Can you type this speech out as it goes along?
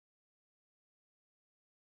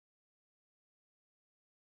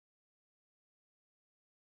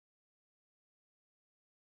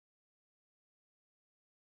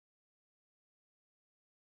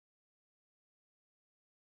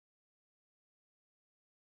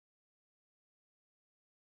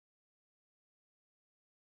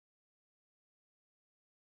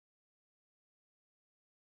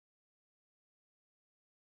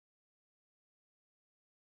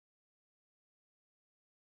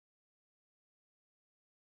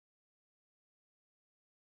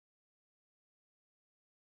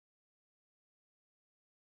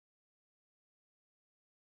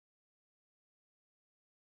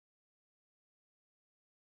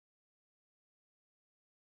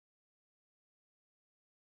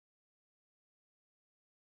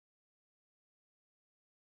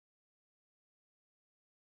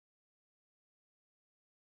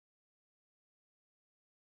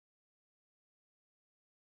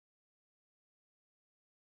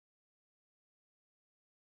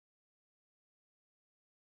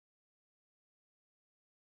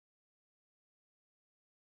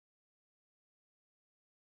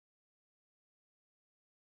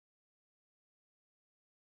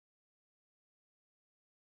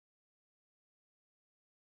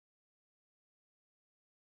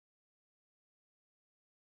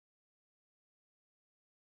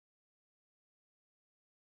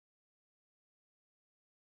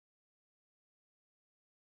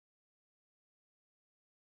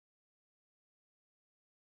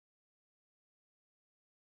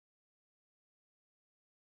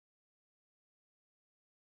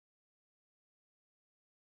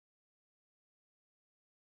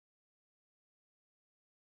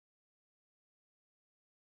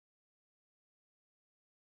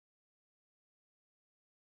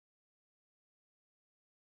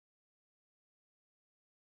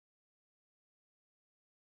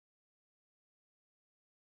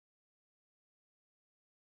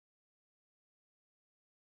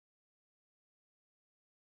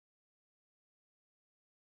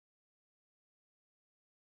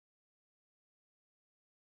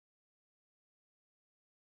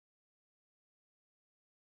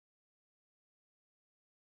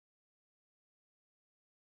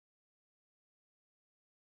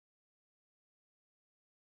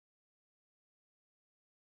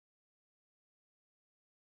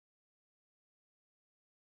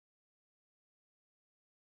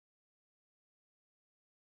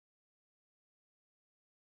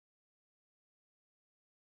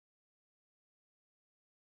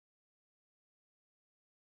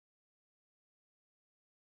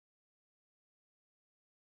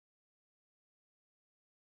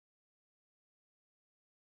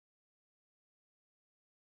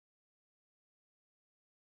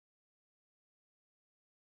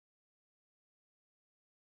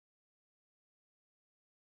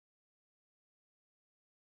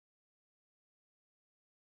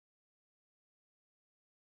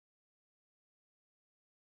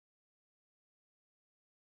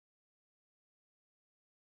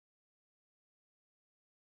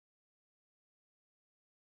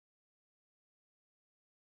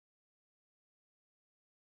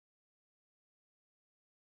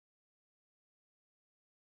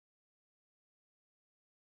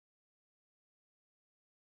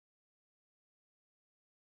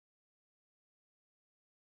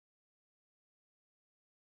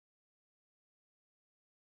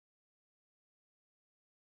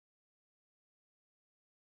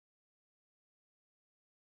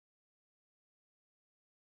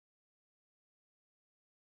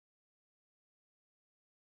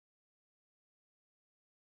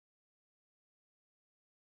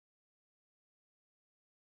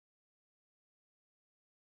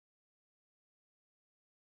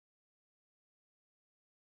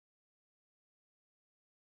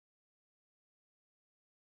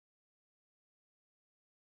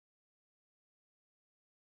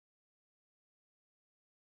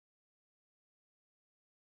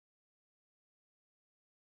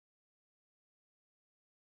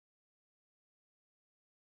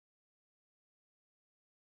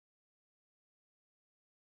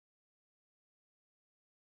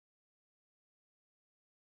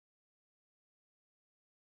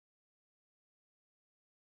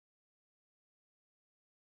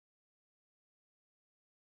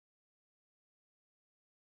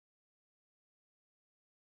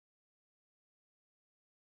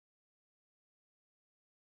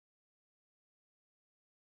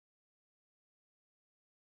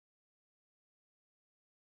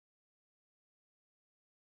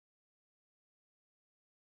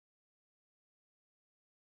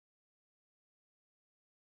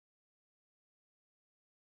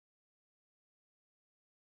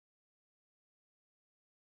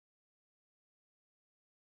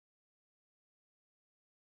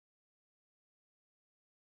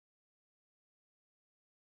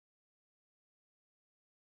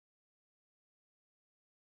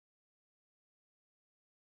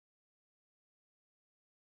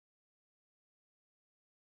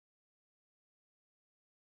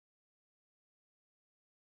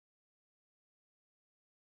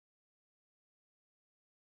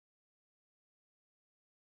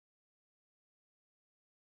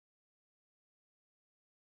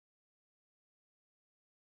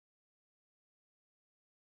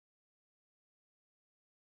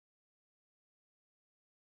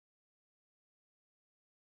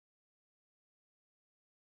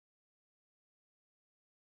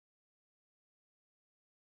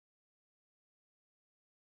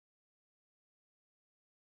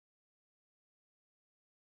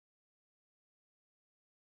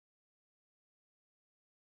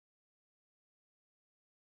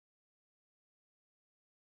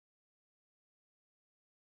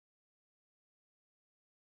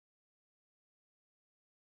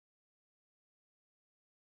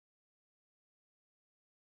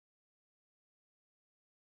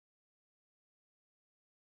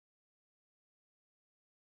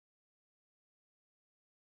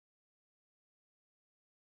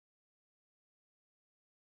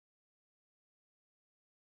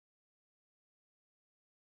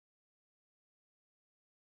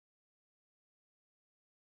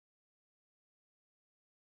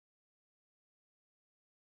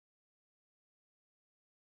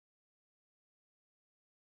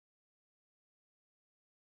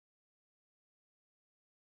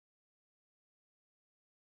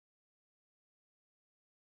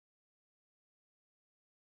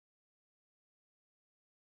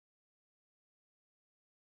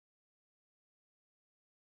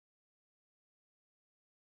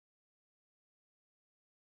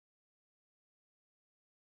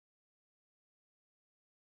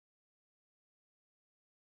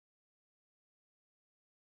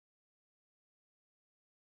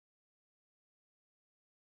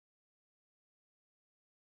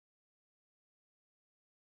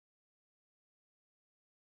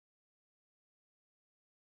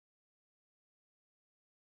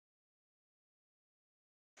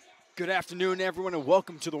Good afternoon, everyone, and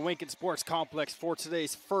welcome to the Lincoln Sports Complex for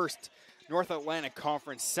today's first North Atlantic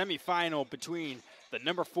Conference semifinal between the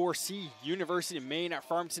number 4 seed University of Maine at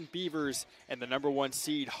Farmington Beavers and the number 1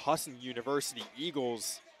 seed Husson University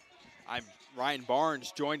Eagles. I'm Ryan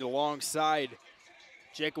Barnes, joined alongside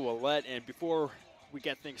Jacob Willett, and before we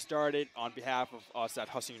get things started, on behalf of us at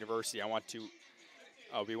Husson University,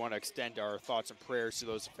 we want to extend our thoughts and prayers to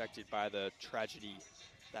those affected by the tragedy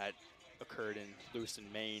that occurred in Lewiston,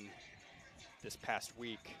 Maine this past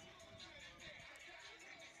week.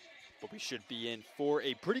 But we should be in for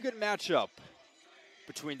a pretty good matchup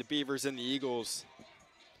between the Beavers and the Eagles.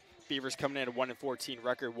 Beavers coming in at a 1-14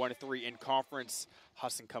 record, 1-3 in conference.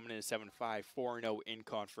 Husson coming in at 7-5, 4-0 in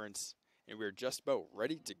conference. And we're just about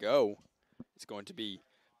ready to go. It's going to be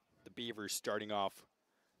the Beavers starting off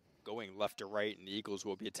going left to right, and the Eagles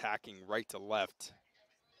will be attacking right to left.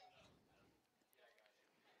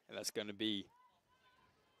 And that's going to be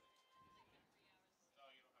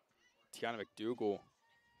Tiana McDougall.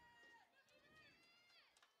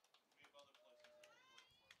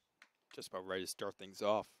 Just about ready to start things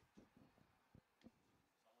off.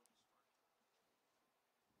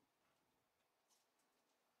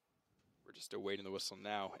 We're just awaiting the whistle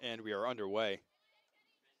now, and we are underway.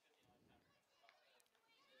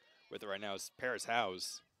 With it right now is Paris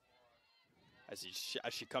Howes as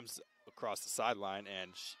she comes across the sideline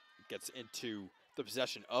and she gets into the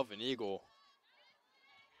possession of an Eagle.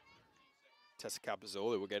 Tessa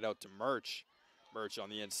Capozzoli will get out to Murch. Murch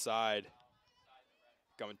on the inside.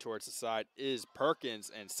 Coming towards the side is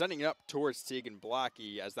Perkins, and sending it up towards Tegan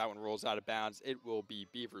Blackie as that one rolls out of bounds. It will be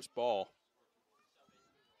Beavers' ball.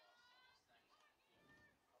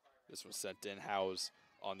 This was sent in. Howes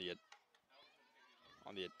on the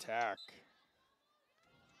attack.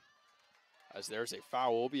 As there's a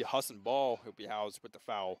foul, it will be Husson ball. It'll be Howes with the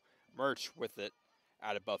foul. Murch with it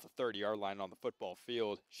at about the 30-yard line on the football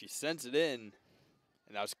field. She sends it in,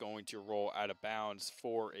 and that's going to roll out of bounds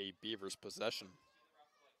for a Beavers possession.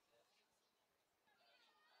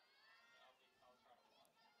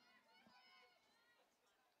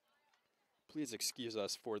 Please excuse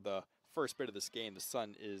us for the first bit of this game. The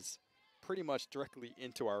sun is pretty much directly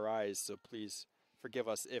into our eyes, so please forgive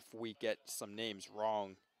us if we get some names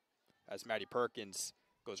wrong. As Maddie Perkins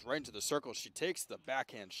goes right into the circle, she takes the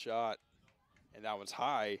backhand shot, and that one's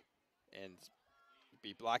high, and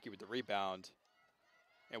be Blackie with the rebound.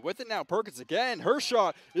 And with it now, Perkins again. Her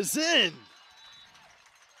shot is in.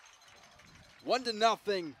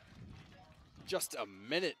 1-0. Just a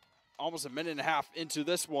minute, almost a minute and a half into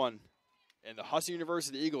this one. And the Husson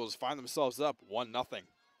University Eagles find themselves up 1-0.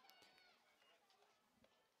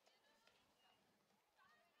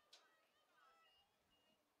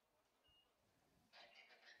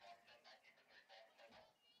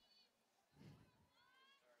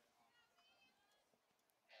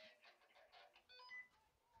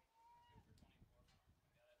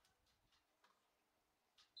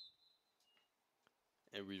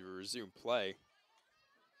 And we resume play.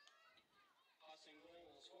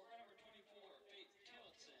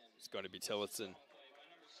 It's going to be Tillotson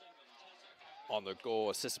on the goal,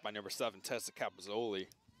 assisted by number 7, Tessa Capozzoli.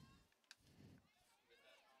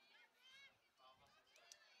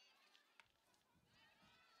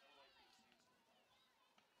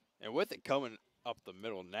 And with it coming up the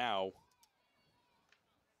middle now,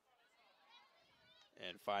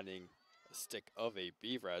 and finding a stick of a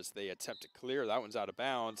Beaver as they attempt to clear. That one's out of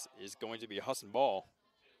bounds, is going to be a Husson ball.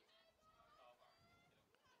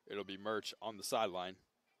 It'll be Murch on the sideline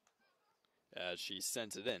as she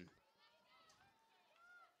sends it in.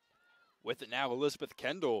 With it now, Elizabeth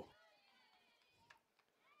Kendall,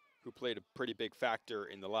 who played a pretty big factor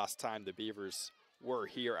in the last time the Beavers were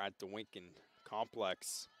here at the Lincoln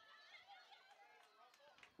Complex.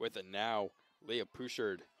 With it now, Leah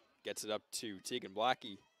Pouchard gets it up to Tegan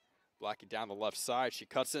Blackie. Blackie down the left side. She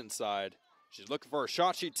cuts inside. She's looking for a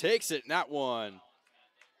shot. She takes it, and that one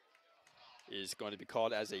is going to be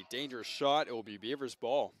called as a dangerous shot. It will be Beavers'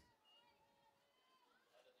 ball.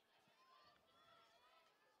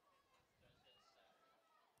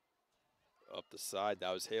 Up the side,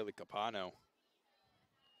 that was Haley Capano.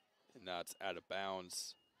 And that's out of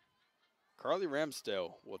bounds. Carly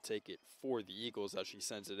Ramsdale will take it for the Eagles as she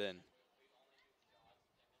sends it in.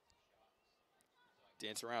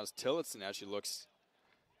 Dance around is Tillotson as she looks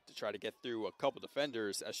to try to get through a couple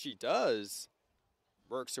defenders. As she does,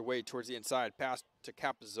 works her way towards the inside. Pass to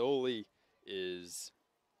Capozzoli is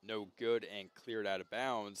no good and cleared out of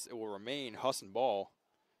bounds. It will remain Husson ball,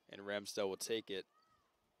 and Ramsdale will take it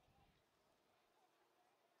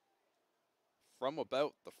from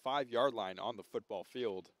about the 5-yard line on the football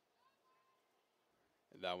field.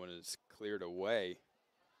 And that one is cleared away.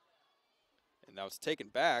 And now it's taken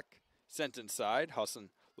back, sent inside. Husson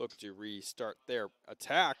looking to restart their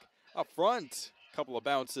attack. Up front, couple of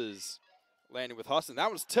bounces landing with Husson.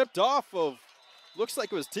 That was tipped off of, looks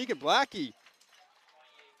like it was Tegan Blackie,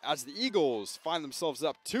 as the Eagles find themselves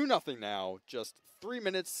up 2-0 now, just 3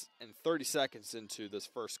 minutes and 30 seconds into this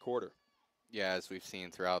first quarter. Yeah, as we've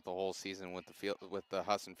seen throughout the whole season with the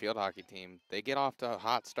Husson field hockey team, they get off to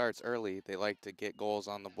hot starts early. They like to get goals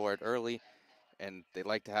on the board early, and they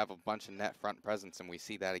like to have a bunch of net front presence, and we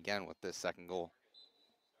see that again with this second goal.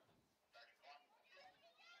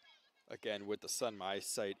 Again, with the sun, my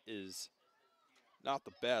eyesight is not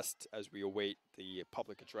the best as we await the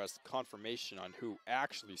public address confirmation on who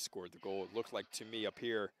actually scored the goal. It looked like to me up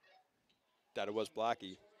here that it was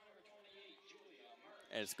Blackie.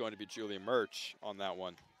 And it's going to be Julia Murch on that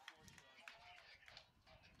one.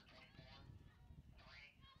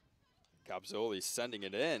 Capzoli sending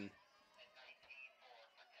it in.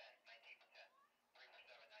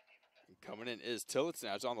 And coming in is Tillotson.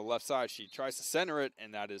 Now it's on the left side. She tries to center it,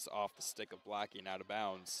 and that is off the stick of Blackie and out of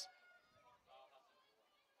bounds.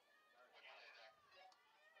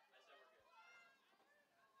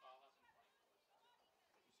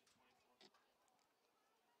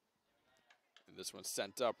 And this one's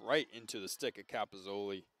sent up right into the stick of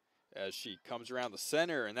Capozzoli as she comes around the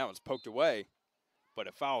center, and that one's poked away. But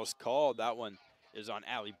a foul is called. That one is on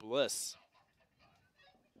Allie Bliss.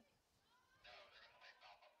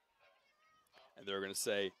 And they're going to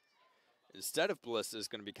say, instead of Bliss, it's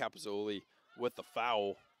going to be Capozzoli with the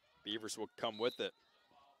foul. Beavers will come with it.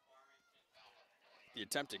 The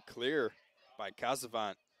attempted clear by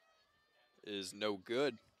Casavant is no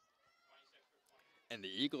good. And the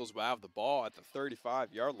Eagles will have the ball at the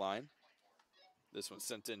 35-yard line. This one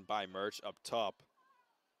sent in by Murch up top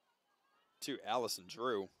to Allison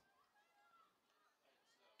Drew.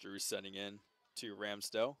 Drew sending in to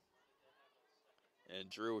Ramsdell. And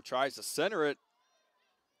Drew tries to center it.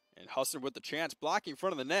 And Husson with the chance, blocking in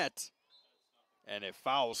front of the net. And a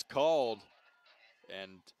foul's called.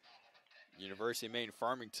 And University of Maine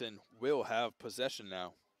Farmington will have possession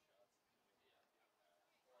now.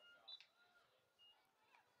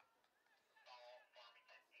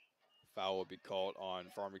 Foul will be called on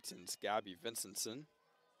Farmington's Gabby Vincentson.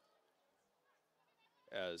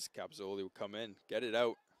 As Capzoli will come in, get it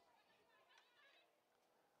out.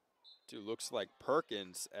 Looks like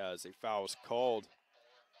Perkins as a foul is called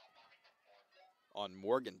on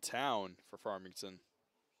Morgantown for Farmington.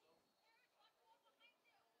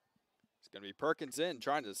 It's going to be Perkins in,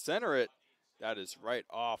 trying to center it. That is right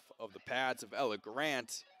off of the pads of Ella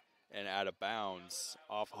Grant and out of bounds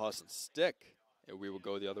off Husson's stick. And we will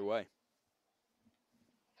go the other way.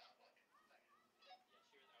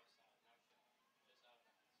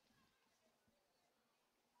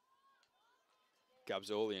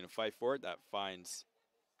 Capzoli in a fight for it. That finds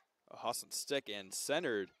a Husson stick and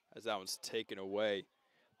centered as that one's taken away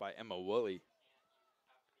by Emma Woolley.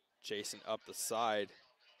 Chasing up the side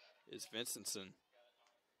is Vincentson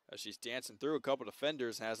as she's dancing through a couple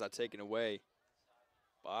defenders and has that taken away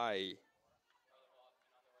by,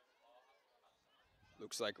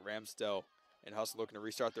 looks like Ramsdell and Husson looking to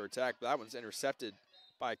restart their attack, but that one's intercepted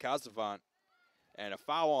by Casavant. And a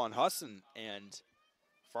foul on Husson, and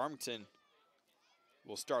Farmington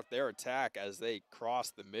will start their attack as they cross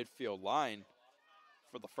the midfield line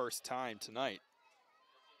for the first time tonight.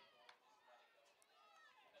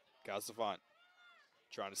 Casavant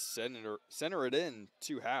trying to center it in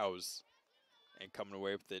to Howes, and coming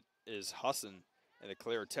away with it is Husson, and the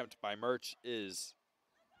clear attempt by Murch is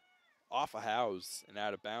off of Howes and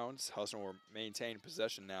out of bounds. Husson will maintain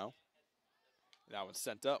possession now. That one's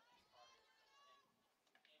sent up.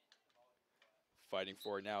 Fighting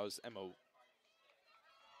for it now is Emma.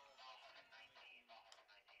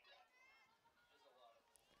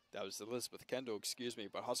 That was Elizabeth Kendall, excuse me,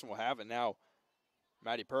 but Husson will have it now.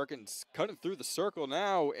 Maddie Perkins cutting through the circle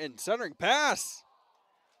now and centering pass.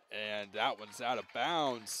 And that one's out of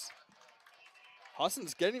bounds.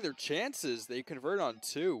 Husson's getting their chances. They convert on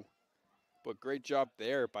two. But great job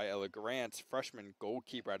there by Ella Grant, freshman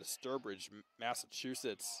goalkeeper out of Sturbridge,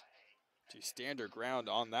 Massachusetts, to stand her ground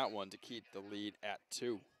on that one to keep the lead at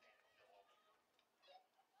 2.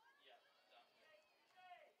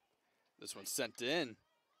 This one's sent in.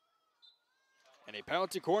 And a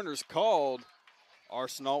penalty corner is called.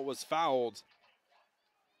 Arsenal was fouled.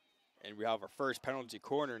 And we have our first penalty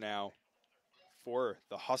corner now for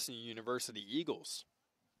the Husson University Eagles.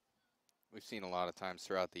 We've seen a lot of times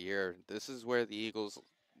throughout the year. This is where the Eagles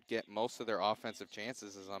get most of their offensive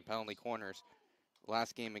chances, is on penalty corners.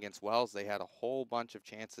 Last game against Wells, they had a whole bunch of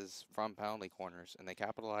chances from penalty corners, and they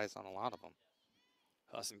capitalized on a lot of them.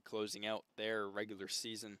 Husson closing out their regular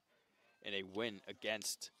season in a win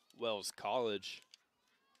against Wells College.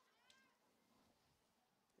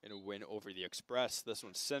 In a win over the Express. This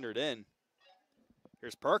one's centered in.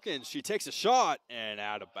 Here's Perkins. She takes a shot and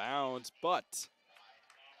out of bounds, but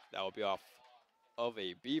that will be off of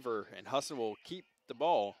a Beaver, and Husson will keep the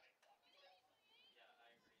ball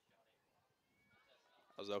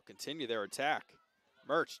as they'll continue their attack.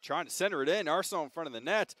 Murch trying to center it in. Arsenal in front of the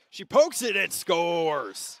net. She pokes it and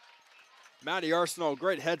scores. Maddie Arsenal,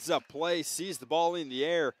 great heads-up play, sees the ball in the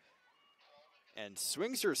air and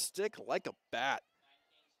swings her stick like a bat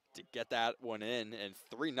to get that one in, and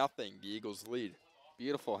 3-0, the Eagles lead.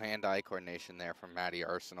 Beautiful hand-eye coordination there from Maddie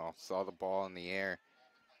Arsenal. Saw the ball in the air.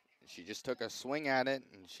 She just took a swing at it,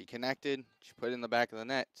 and she connected. She put it in the back of the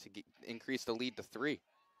net to increase the lead to 3.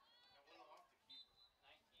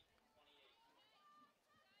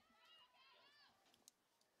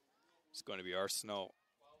 It's going to be Arsenal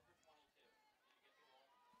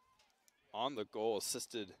on the goal,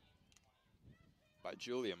 assisted by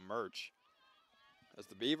Julia Murch, as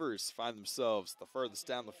the Beavers find themselves the furthest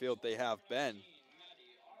down the field they have been.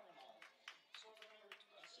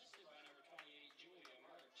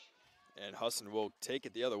 And Husson will take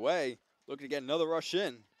it the other way, looking to get another rush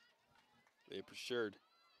in. Leah Pritchard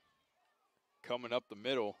coming up the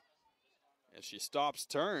middle, and she stops,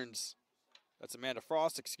 turns. That's Amanda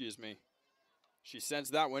Frost, excuse me. She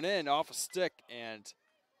sends that one in off a stick, and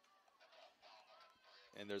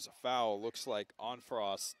there's a foul, looks like on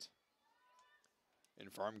Frost.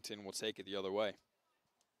 And Farmington will take it the other way.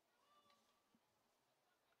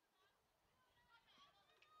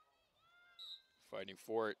 Fighting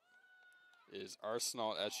for it is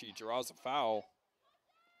Arsenal as she draws a foul.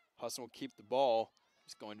 Husson will keep the ball.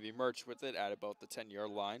 It's going to be Murch with it at about the 10-yard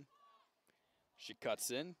line. She cuts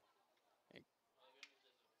in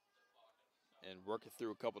and working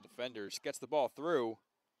through a couple defenders. Gets the ball through.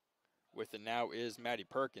 With it now is Maddie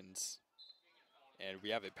Perkins. And we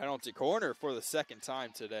have a penalty corner for the second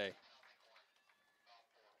time today.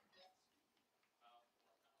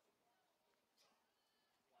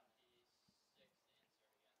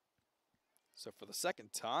 So for the second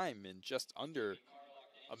time in just under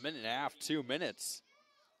a minute and a half, 2 minutes,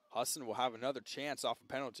 Husson will have another chance off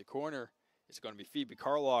a penalty corner. It's going to be Phoebe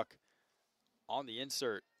Carlock on the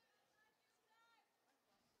insert.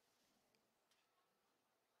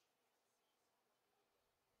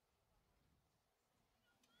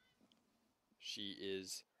 She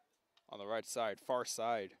is on the right side, far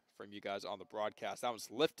side from you guys on the broadcast. That was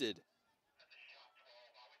lifted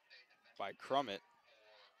by Crummett.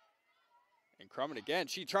 And Crummett again,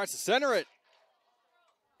 she tries to center it.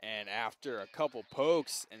 And after a couple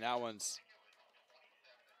pokes, and that one's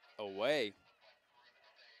away.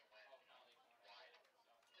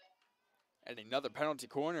 And another penalty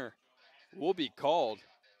corner will be called.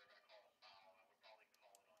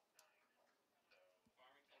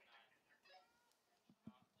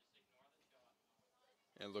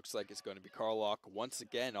 And it looks like it's going to be Carlock once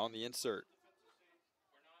again on the insert.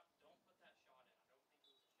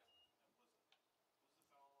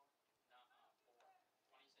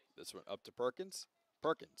 This one up to Perkins.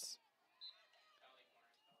 Perkins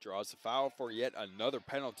draws a foul for yet another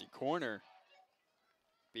penalty corner.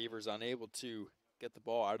 Beavers unable to get the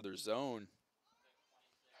ball out of their zone.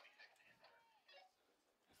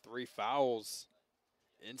 3 fouls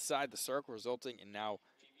inside the circle, resulting in now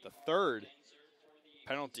the third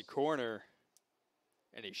penalty corner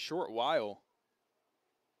in a short while.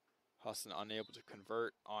 Husson unable to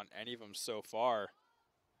convert on any of them so far.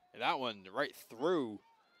 And that one right through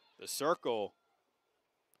the circle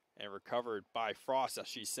and recovered by Frost as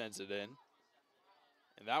she sends it in.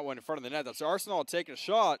 And that one in front of the net, that's Arsenal taking a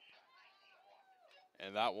shot.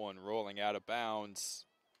 And that one rolling out of bounds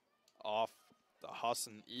off the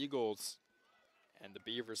Husson Eagles. And the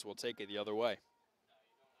Beavers will take it the other way.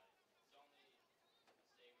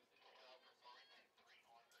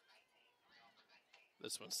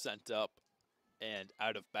 This one's sent up and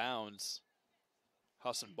out of bounds.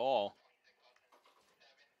 Husson ball.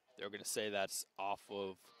 They're going to say that's off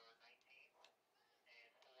of,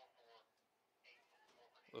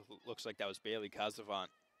 looks like that was Bailey Casavant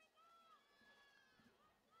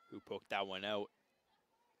who poked that one out.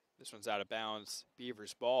 This one's out of bounds.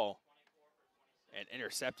 Beavers ball. And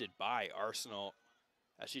intercepted by Arsenal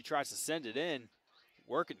as she tries to send it in.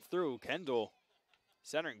 Working through Kendall.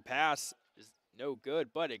 Centering pass is no good,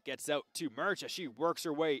 but it gets out to Murch as she works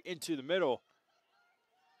her way into the middle.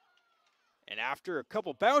 And after a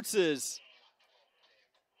couple bounces,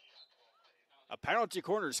 A penalty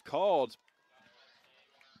corner is called,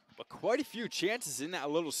 but quite a few chances in that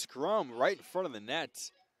little scrum right in front of the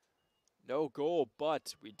net. No goal,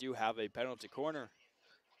 but we do have a penalty corner.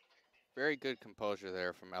 Very good composure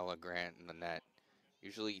there from Ella Grant in the net.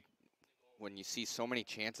 Usually when you see so many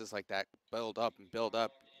chances like that build up,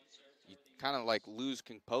 you kind of like lose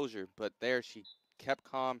composure, but there she kept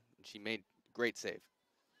calm and she made a great save.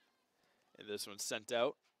 And this one's sent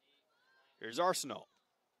out. Here's Arsenal.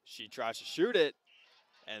 She tries to shoot it,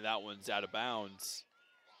 and that one's out of bounds.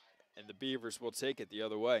 And the Beavers will take it the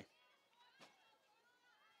other way.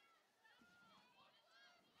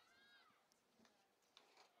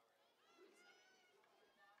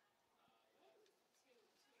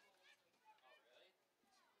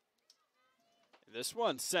 This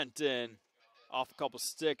one sent in off a couple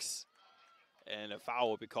sticks, and a foul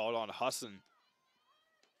will be called on Husson.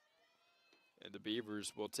 And the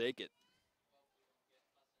Beavers will take it.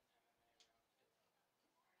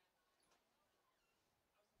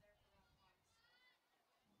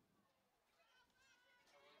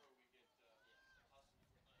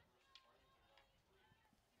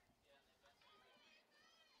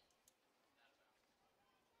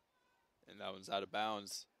 And that one's out of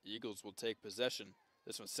bounds. Eagles will take possession.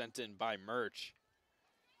 This one's sent in by Murch.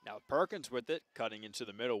 Now Perkins with it, cutting into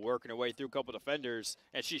the middle, working her way through a couple defenders,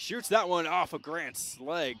 and she shoots that one off of Grant's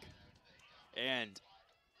leg. And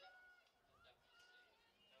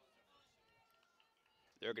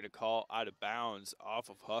they're going to call out of bounds off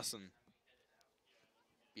of Husson.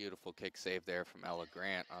 Beautiful kick save there from Ella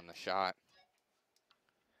Grant on the shot.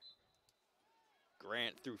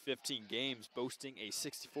 Grant through 15 games boasting a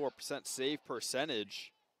 64% save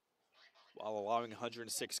percentage while allowing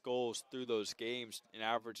 106 goals through those games, an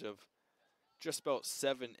average of just about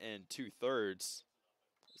 7 2/3.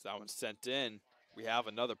 As that one's sent in, we have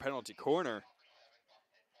another penalty corner.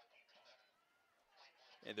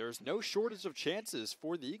 And there's no shortage of chances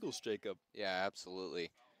for the Eagles, Jacob. Yeah,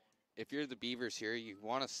 absolutely. If you're the Beavers here, you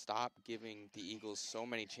want to stop giving the Eagles so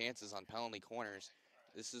many chances on penalty corners.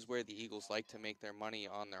 This is where the Eagles like to make their money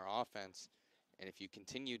on their offense. And if you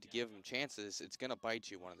continue to give them chances, it's going to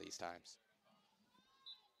bite you one of these times.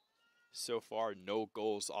 So far, no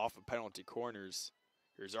goals off of penalty corners.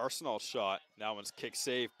 Here's Arsenal's shot. That one's kick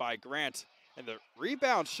saved by Grant. And the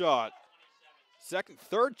rebound shot. Second,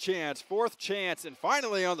 third chance, fourth chance, and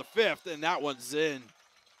finally on the fifth, and that one's in.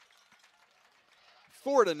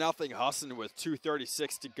 4-0 Husson with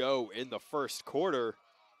 2:36 to go in the first quarter.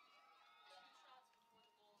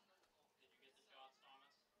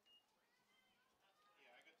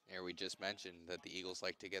 Here we just mentioned that the Eagles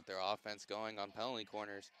like to get their offense going on penalty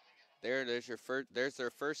corners. There's their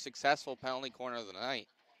first successful penalty corner of the night.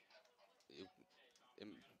 It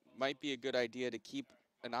might be a good idea to keep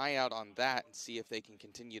an eye out on that and see if they can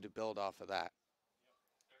continue to build off of that.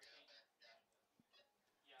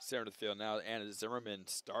 Center of the field now, Anna Zimmerman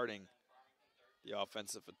starting the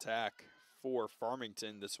offensive attack for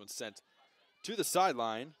Farmington. This one sent to the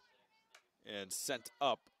sideline and sent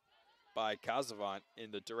up by Casavant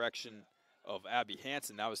in the direction of Abby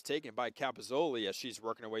Hansen. That was taken by Capozzoli as she's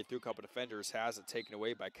working her way through a couple defenders. Has it taken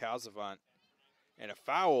away by Casavant. And a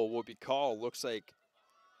foul will be called. Looks like,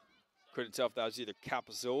 couldn't tell if that was either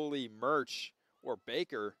Capozzoli, Murch, or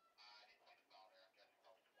Baker.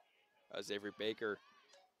 As Avery Baker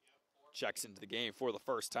checks into the game for the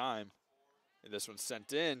first time. And this one's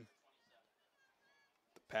sent in.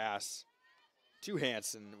 The pass to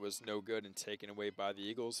Hansen was no good and taken away by the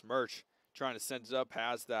Eagles. Murch trying to send it up,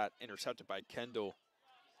 has that intercepted by Kendall.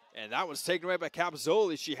 And that one's taken away by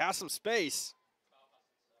Capozzoli. She has some space.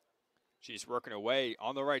 She's working her way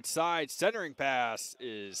on the right side. Centering pass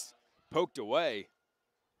is poked away.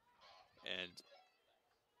 And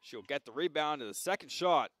she'll get the rebound to the second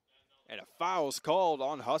shot. And a foul's called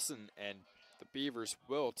on Husson, and the Beavers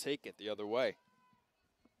will take it the other way.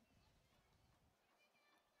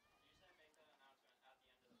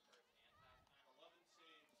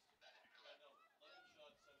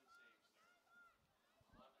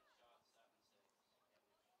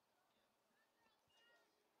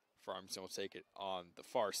 Farmington will take it on the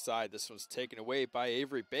far side. This one's taken away by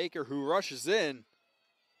Avery Baker, who rushes in.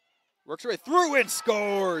 Works her way through and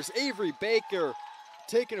scores. Avery Baker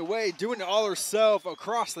taken away, doing it all herself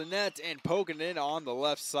across the net and poking in on the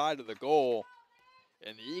left side of the goal.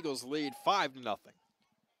 And the Eagles lead 5-0.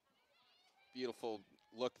 Beautiful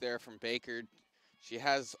look there from Baker. She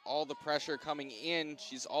has all the pressure coming in.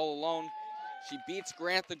 She's all alone. She beats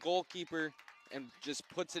Grant, the goalkeeper, and just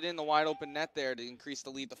puts it in the wide open net there to increase the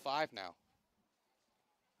lead to 5 now.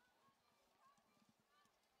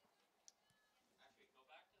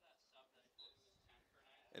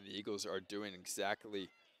 And the Eagles are doing exactly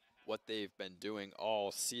what they've been doing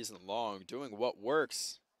all season long, doing what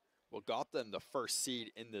works, what got them the first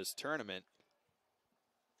seed in this tournament.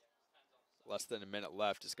 Less than a minute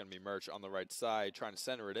left. It's going to be Murch on the right side, trying to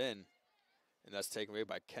center it in. And that's taken away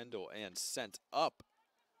by Kendall and sent up.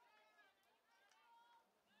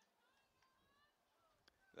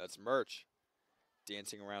 That's Murch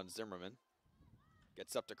dancing around Zimmerman.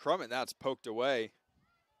 Gets up to Crum, and that's poked away.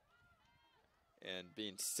 And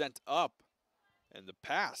being sent up. And the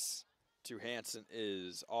pass to Hanson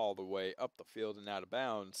is all the way up the field and out of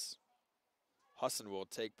bounds. Husson will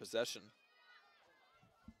take possession.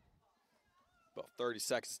 About 30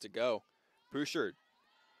 seconds to go. Bouchard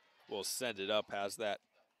will send it up, has that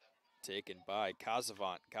taken by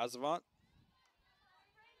Kazavant. Kazavant,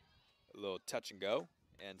 a little touch and go,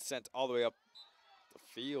 and sent all the way up the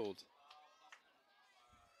field.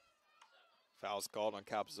 Foul's called on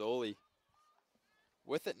Capzoli.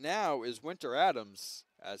 With it now is Winter Adams,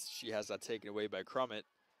 as she has that taken away by Crummett,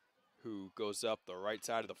 who goes up the right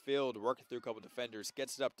side of the field, working through a couple defenders,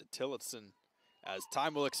 gets it up to Tillotson. As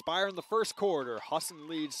time will expire in the first quarter, Husson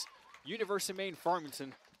leads University of Maine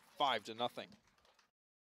Farmington 5-0.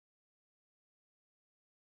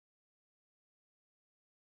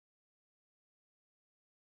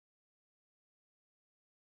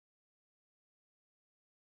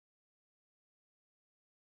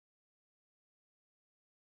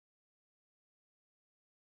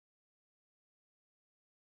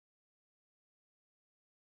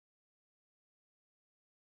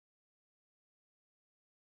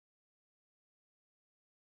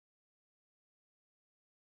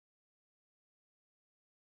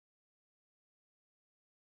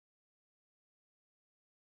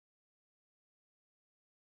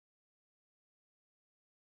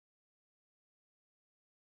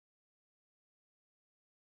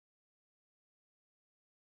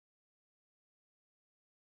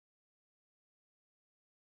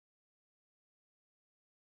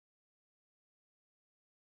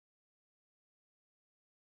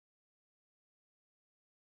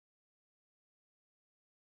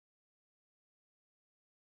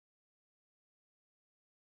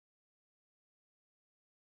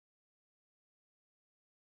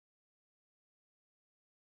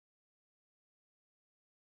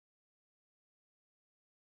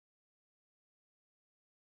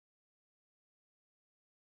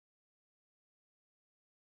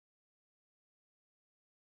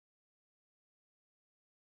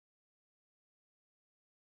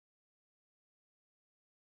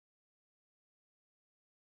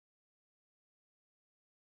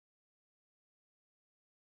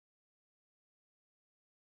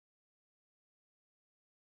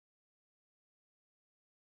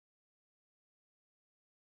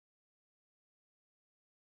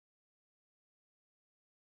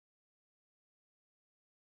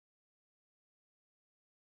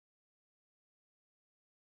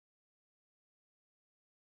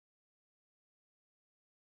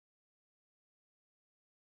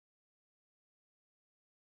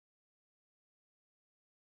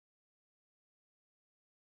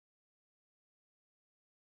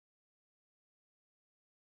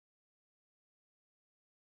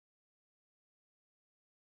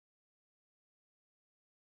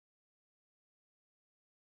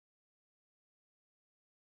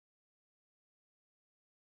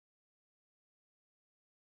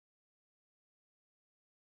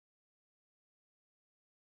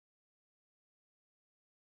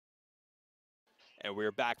 And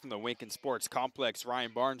we're back from the Winkin Sports Complex.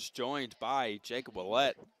 Ryan Barnes joined by Jacob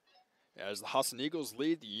Willett as the Husson Eagles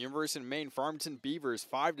lead the University of Maine Farmington Beavers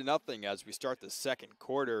 5-0 as we start the second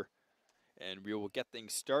quarter. And we will get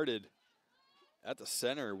things started at the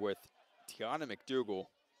center with Tiana McDougall.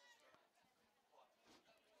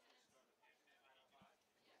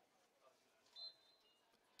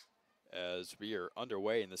 As we are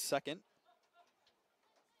underway in the second.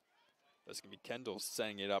 That's going to be Kendall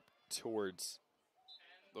sending it up towards,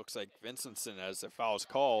 looks like Vincentson as the foul is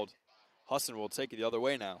called. Husson will take it the other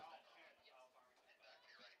way now.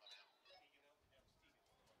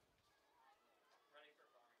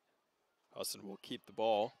 Husson will keep the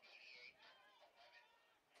ball.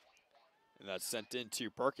 And that's sent in to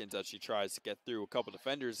Perkins as she tries to get through a couple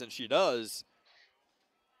defenders, and she does.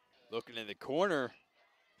 Looking in the corner.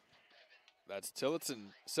 That's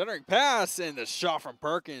Tillotson centering pass, and the shot from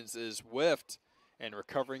Perkins is whiffed. And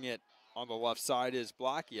recovering it on the left side is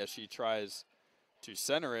Blocky as she tries to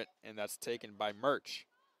center it, and that's taken by Murch.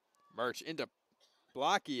 Murch into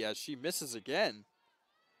Blocky as she misses again.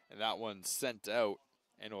 And that one's sent out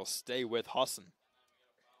and will stay with Husson.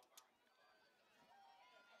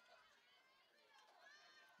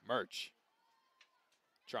 Murch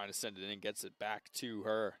trying to send it in, gets it back to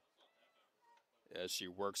her as she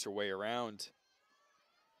works her way around.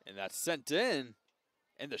 And that's sent in.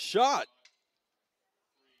 And the shot.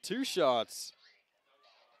 2 shots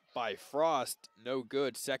by Frost. No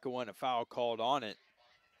good. Second one, a foul called on it.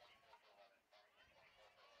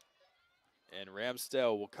 And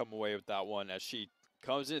Ramsdale will come away with that one as she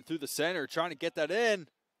comes in through the center, trying to get that in.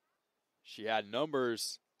 She had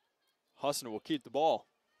numbers. Husson will keep the ball.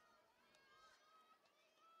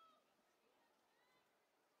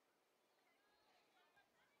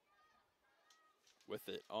 With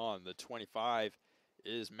it on the 25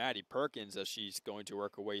 is Maddie Perkins as she's going to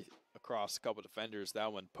work her way across a couple defenders.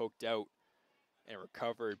 That one poked out and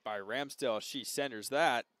recovered by Ramsdale. She centers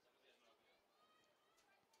that.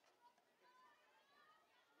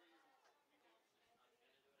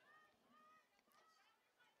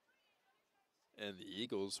 And the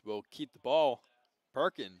Eagles will keep the ball.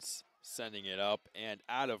 Perkins sending it up and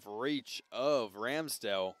out of reach of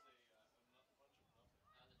Ramsdale.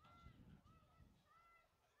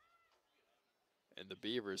 And the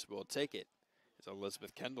Beavers will take it. It's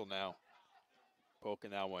Elizabeth Kendall now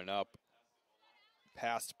poking that one up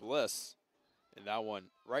past Bliss. And that one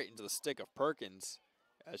right into the stick of Perkins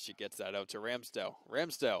as she gets that out to Ramsdale.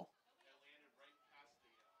 Ramsdale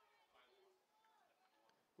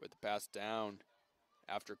with the pass down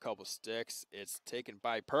after a couple sticks. It's taken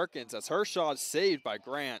by Perkins as her shot saved by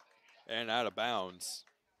Grant and out of bounds.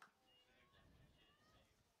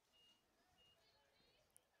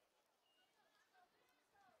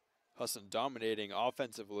 Husson dominating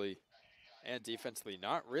offensively and defensively,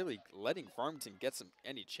 not really letting Farmington get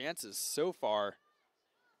any chances so far,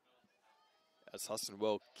 as Husson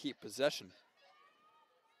will keep possession.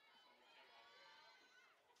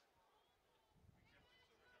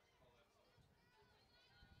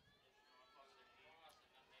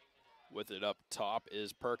 With it up top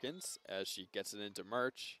is Perkins as she gets it into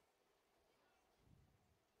Murch.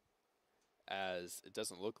 As it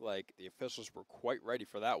doesn't look like the officials were quite ready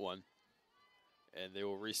for that one. And they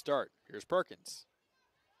will restart. Here's Perkins.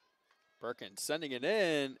 Perkins sending it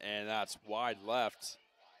in, and that's wide left.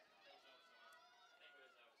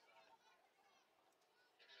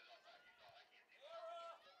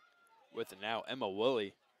 With it now, Emma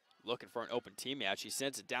Woolley looking for an open teammate out. She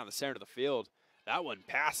sends it down the center of the field. That one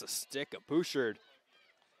past the stick of Bouchard.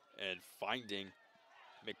 And finding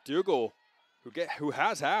McDougal, who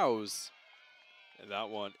has Howes. And that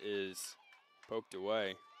one is poked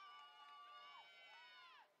away.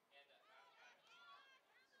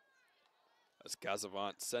 As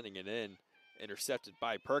Casavant sending it in, intercepted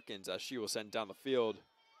by Perkins as she will send down the field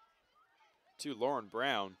to Lauren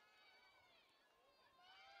Brown.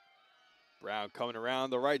 Brown coming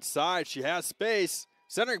around the right side. She has space.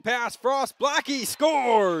 Centering pass, Frost, Blackie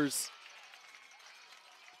scores!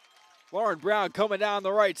 Lauren Brown coming down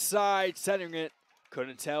the right side, centering it.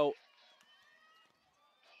 Couldn't tell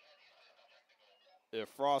if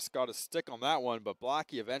Frost got a stick on that one, but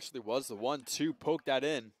Blackie eventually was the one to poke that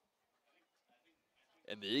in.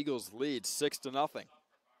 And the Eagles lead 6-0.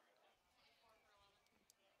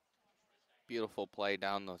 Beautiful play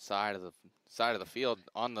down the side of the field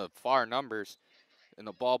on the far numbers, and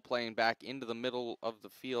the ball playing back into the middle of the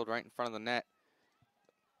field right in front of the net.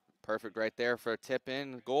 Perfect right there for a tip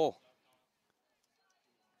in goal.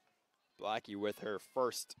 Blackie with her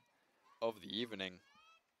first of the evening.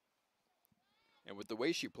 And with the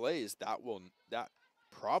way she plays, that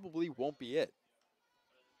probably won't be it.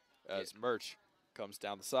 As Murch comes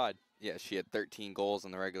down the side. Yeah, she had 13 goals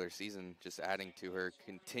in the regular season, just adding to her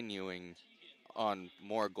continuing on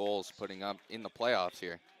more goals putting up in the playoffs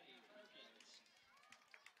here.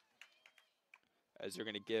 As you're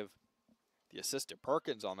going to give the assist to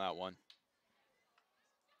Perkins on that one.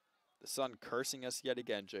 The sun cursing us yet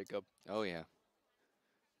again, Jacob. Oh, yeah.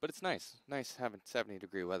 But it's nice. Nice having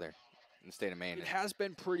 70-degree weather in the state of Maine. It has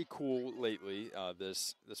been pretty cool lately.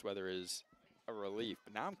 This weather is a relief.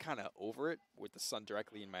 But now I'm kind of over it with the sun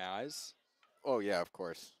directly in my eyes. Oh, yeah, of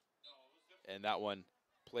course. And that one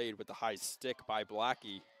played with the high stick by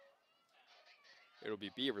Blackie. It'll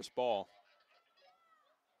be Beaver's ball.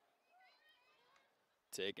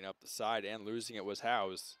 Taking up the side and losing it was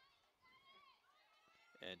Howes.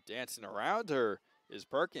 And dancing around her is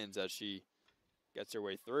Perkins as she gets her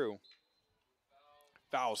way through.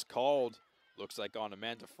 Foul's called. Looks like on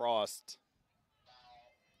Amanda Frost.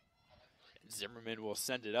 And Zimmerman will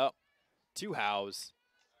send it up to Howes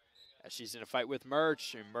as she's in a fight with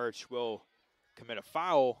Murch. And Murch will commit a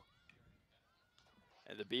foul.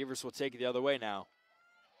 And the Beavers will take it the other way now.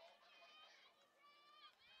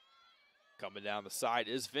 Coming down the side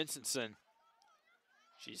is Vincentson.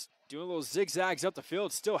 She's doing little zigzags up the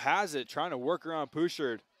field, still has it, trying to work around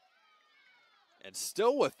Pouchard. And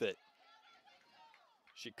still with it.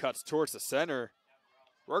 She cuts towards the center.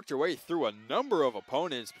 Worked her way through a number of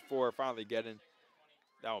opponents before finally getting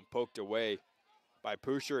that one poked away by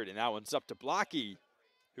Pouchard. And that one's up to Blocky,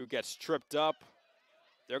 who gets tripped up.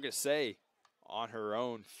 They're going to say on her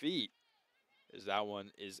own feet, as that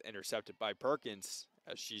one is intercepted by Perkins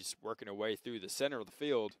as she's working her way through the center of the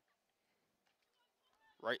field.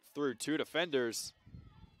 Right through two defenders.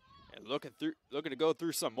 And looking to go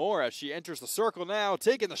through some more as she enters the circle now,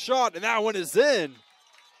 taking the shot, and that one is in.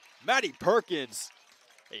 Maddie Perkins,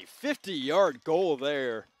 a 50-yard goal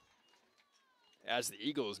there as the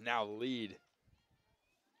Eagles now lead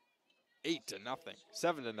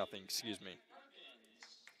 7-0, excuse me.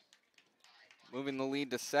 Moving the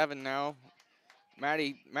lead to 7 now.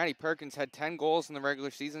 Maddie Perkins had 10 goals in the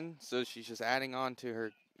regular season, so she's just adding on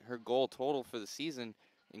to her goal total for the season,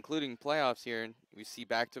 including playoffs here. And we see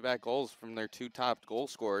back-to-back goals from their two top goal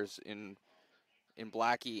scorers in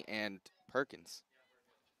Blackie and Perkins.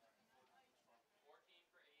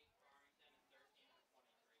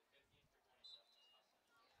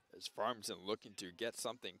 As Farmington looking to get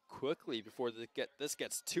something quickly before this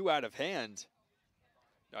gets too out of hand.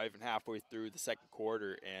 Not even halfway through the second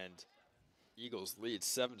quarter, and Eagles lead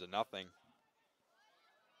 7-0.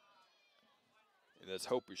 And that's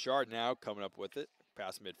Hope Bouchard now coming up with it.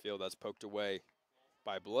 Past midfield, that's poked away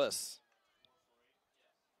by Bliss.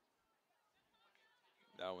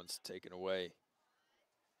 That one's taken away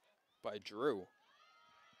by Drew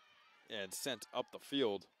and sent up the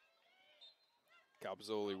field.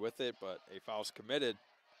 Calpazzoli with it, but a foul's committed,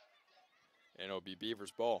 and it'll be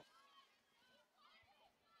Beavers' ball.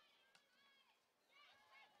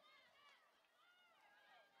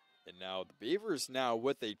 And now the Beavers now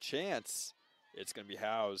with a chance. It's going to be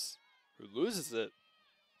Howes who loses it.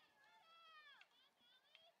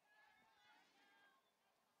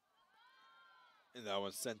 And that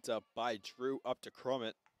one's sent up by Drew up to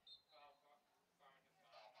Crummett.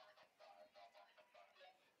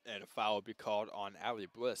 And a foul will be called on Allie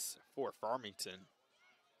Bliss for Farmington.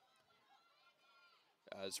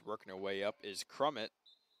 As working her way up is Crummett.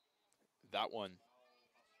 That one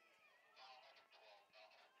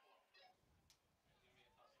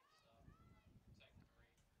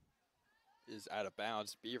is out of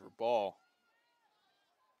bounds. Beaver ball.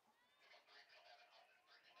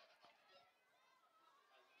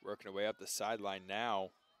 Working her way up the sideline now.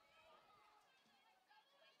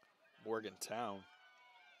 Morgantown.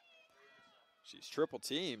 She's triple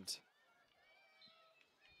teamed.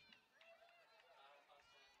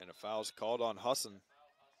 And a foul's called on Husson.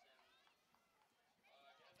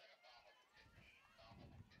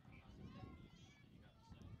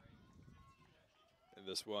 And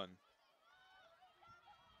this one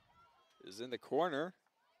is in the corner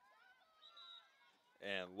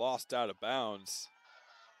and lost out of bounds.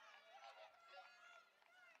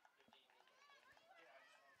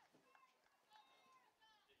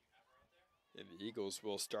 And the Eagles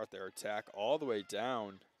will start their attack all the way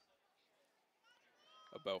down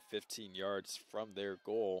about 15 yards from their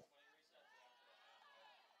goal.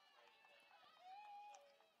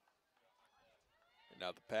 And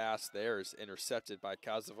now the pass there is intercepted by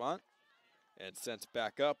Casavant and sent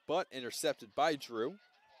back up, but intercepted by Drew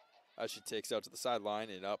as she takes out to the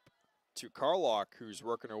sideline and up to Carlock, who's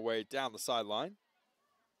working her way down the sideline.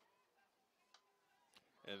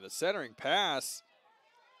 And the centering pass,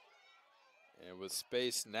 and with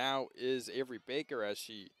space now is Avery Baker as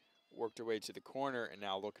she worked her way to the corner and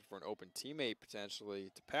now looking for an open teammate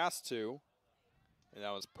potentially to pass to. And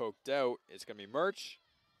that was poked out. It's going to be Murch.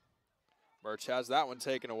 Murch has that one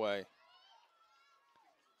taken away.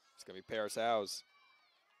 It's going to be Paris Howes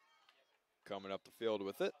coming up the field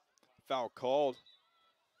with it. Foul called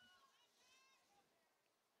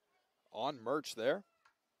on Murch there.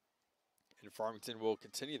 And Farmington will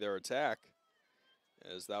continue their attack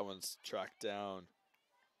as that one's tracked down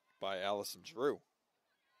by Allison Drew.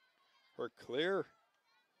 Her clear.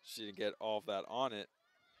 She didn't get all of that on it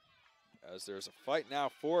as there's a fight now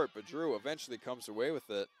for it, but Drew eventually comes away with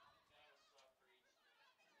it.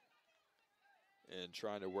 And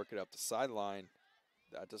trying to work it up the sideline.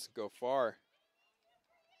 That doesn't go far.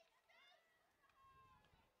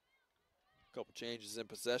 A couple changes in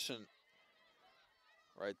possession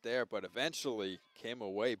right there, but eventually came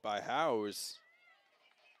away by Howes.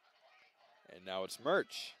 And now it's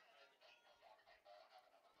Murch.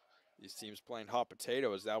 These teams playing hot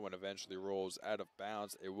potato as that one eventually rolls out of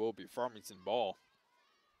bounds. It will be Farmington ball.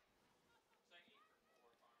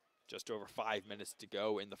 Just over 5 minutes to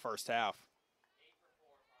go in the first half.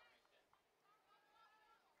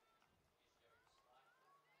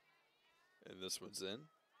 this one's in.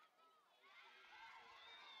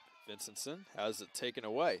 Vincentson has it taken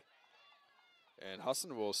away. And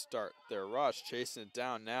Husson will start their rush. Chasing it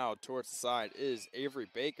down now towards the side is Avery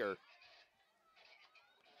Baker,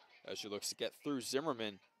 as she looks to get through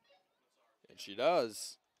Zimmerman. And she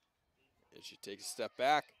does. And she takes a step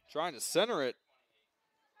back, trying to center it.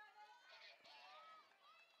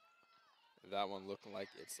 That one looking like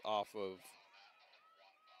it's off of,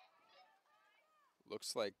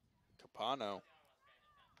 looks like Capano.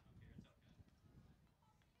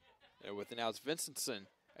 And with it now it's Vincentson,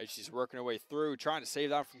 as she's working her way through, trying to save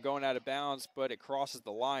that from going out of bounds, but it crosses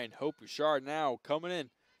the line. Hope Bouchard now coming in,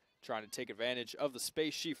 trying to take advantage of the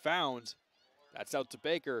space she found. That's out to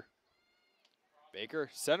Baker. Baker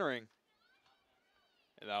centering.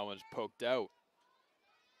 And that one's poked out.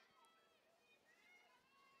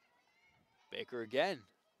 Baker again,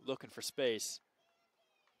 looking for space.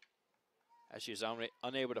 As she's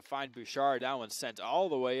unable to find Bouchard, that one's sent all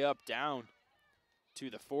the way up down to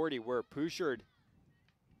the 40, where Bouchard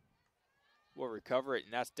will recover it,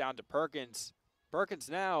 and that's down to Perkins. Perkins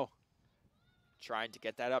now trying to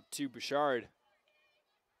get that up to Bouchard.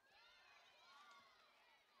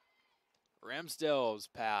 Ramsdale's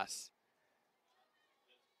pass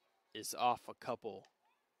is off a couple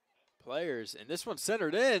players, and this one's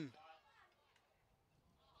centered in.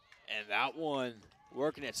 And that one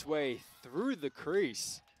working its way through the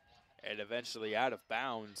crease and eventually out of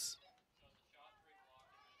bounds.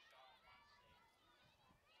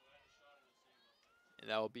 And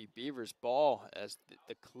that will be Beavers' ball as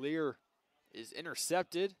the clear is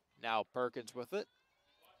intercepted. Now Perkins with it.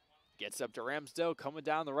 Gets up to Ramsdale coming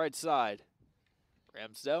down the right side.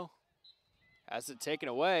 Ramsdale has it taken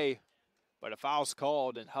away, but a foul's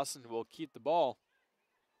called and Husson will keep the ball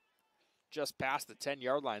just past the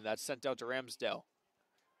 10-yard line. That's sent out to Ramsdale.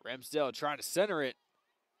 Ramsdale trying to center it.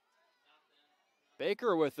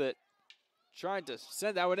 Baker with it. Trying to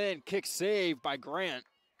send that one in. Kick save by Grant.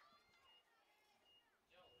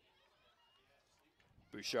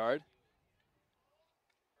 Bouchard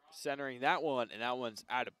centering that one, and that one's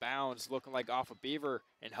out of bounds, looking like off of Beaver,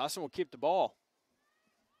 and Husson will keep the ball.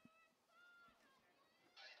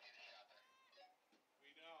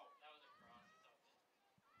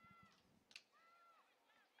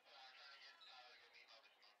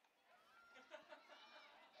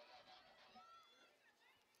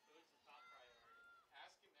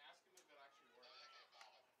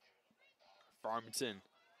 Farmington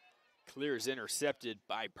clears intercepted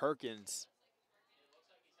by Perkins.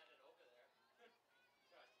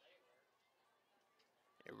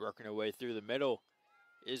 And working her way through the middle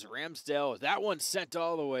is Ramsdale. That one sent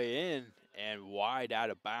all the way in and wide out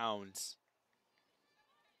of bounds,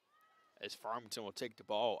 as Farmington will take the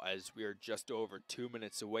ball, as we are just over 2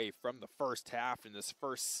 minutes away from the first half in this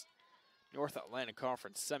first North Atlantic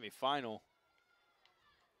Conference semifinal.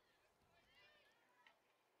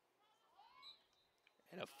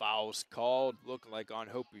 And a foul's called, looking like on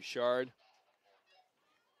Hope Bouchard.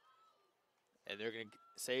 And they're going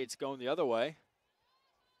to say it's going the other way,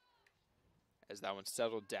 as that one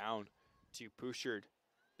settled down to Bouchard.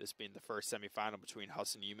 This being the first semifinal between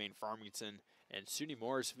Husson UMaine Farmington, and SUNY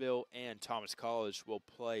Morrisville and Thomas College will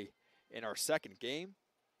play in our second game.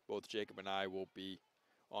 Both Jacob and I will be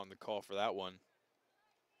on the call for that one.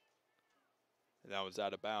 And that was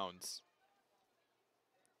out of bounds.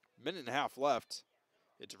 Minute and a half left.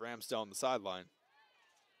 It's Ramsdale on the sideline.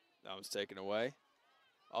 That was taken away.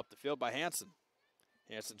 Up the field by Hanson.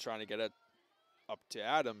 Hanson trying to get it up to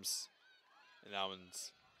Adams. And that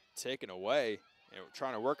one's taken away. And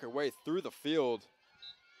trying to work her way through the field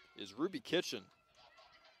is Ruby Kitchen.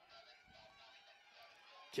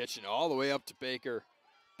 Kitchen all the way up to Baker.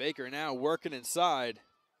 Baker now working inside.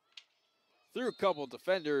 Through a couple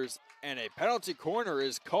defenders. And a penalty corner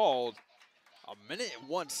is called. A minute and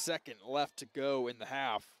 1 second left to go in the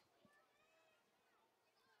half.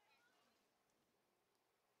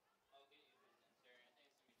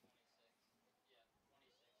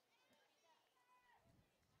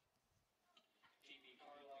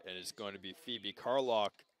 And it's going to be Phoebe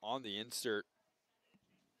Carlock on the insert.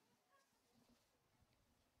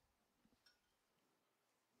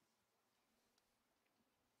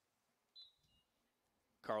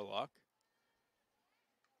 Carlock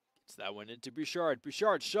gets that one into Bouchard.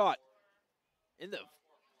 Bouchard shot in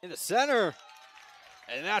the center.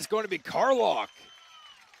 And that's going to be Carlock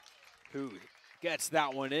who gets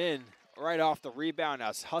that one in right off the rebound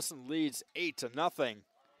as Husson leads 8-0.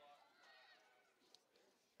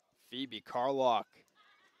 Phoebe Carlock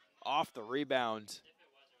off the rebound.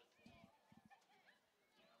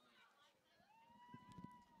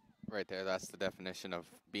 Right there, that's the definition of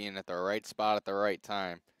being at the right spot at the right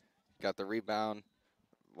time. Got the rebound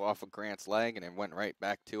off of Grant's leg, and it went right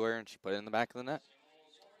back to her, and she put it in the back of the net.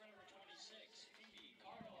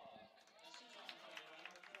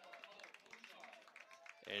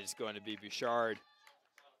 It's going to be Bouchard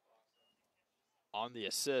on the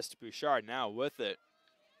assist. Bouchard now with it.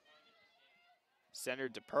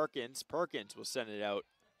 Centered to Perkins. Perkins will send it out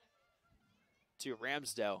to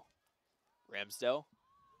Ramsdale. Ramsdale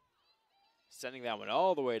sending that one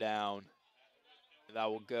all the way down. And that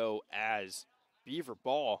will go as Beaver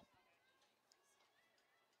ball.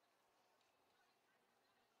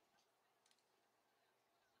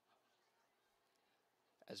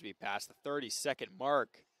 As we pass the 30-second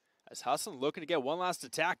mark, as Husson looking to get one last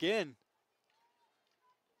attack in.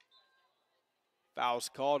 Foul's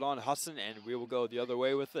called on Husson, and we will go the other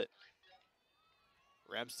way with it.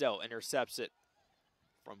 Ramsdale intercepts it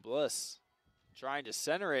from Bliss. Trying to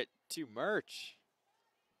center it to Murch.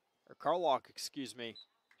 Or Carlock, excuse me.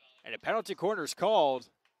 And a penalty corner is called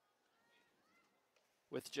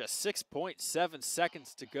with just 6.7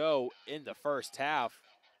 seconds to go in the first half.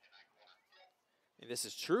 And this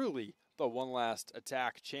is truly the one last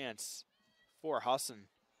attack chance for Husson.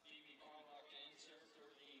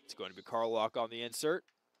 It's going to be Carlock on the insert.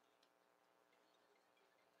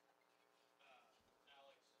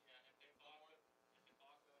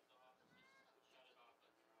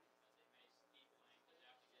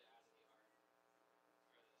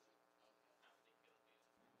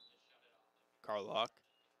 Carlock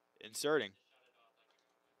inserting.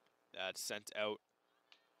 That's sent out.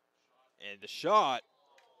 And the shot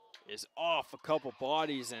is off a couple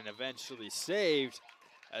bodies and eventually saved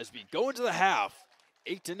as we go into the half.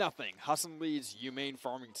 8-0. Husson leads UMaine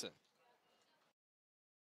Farmington.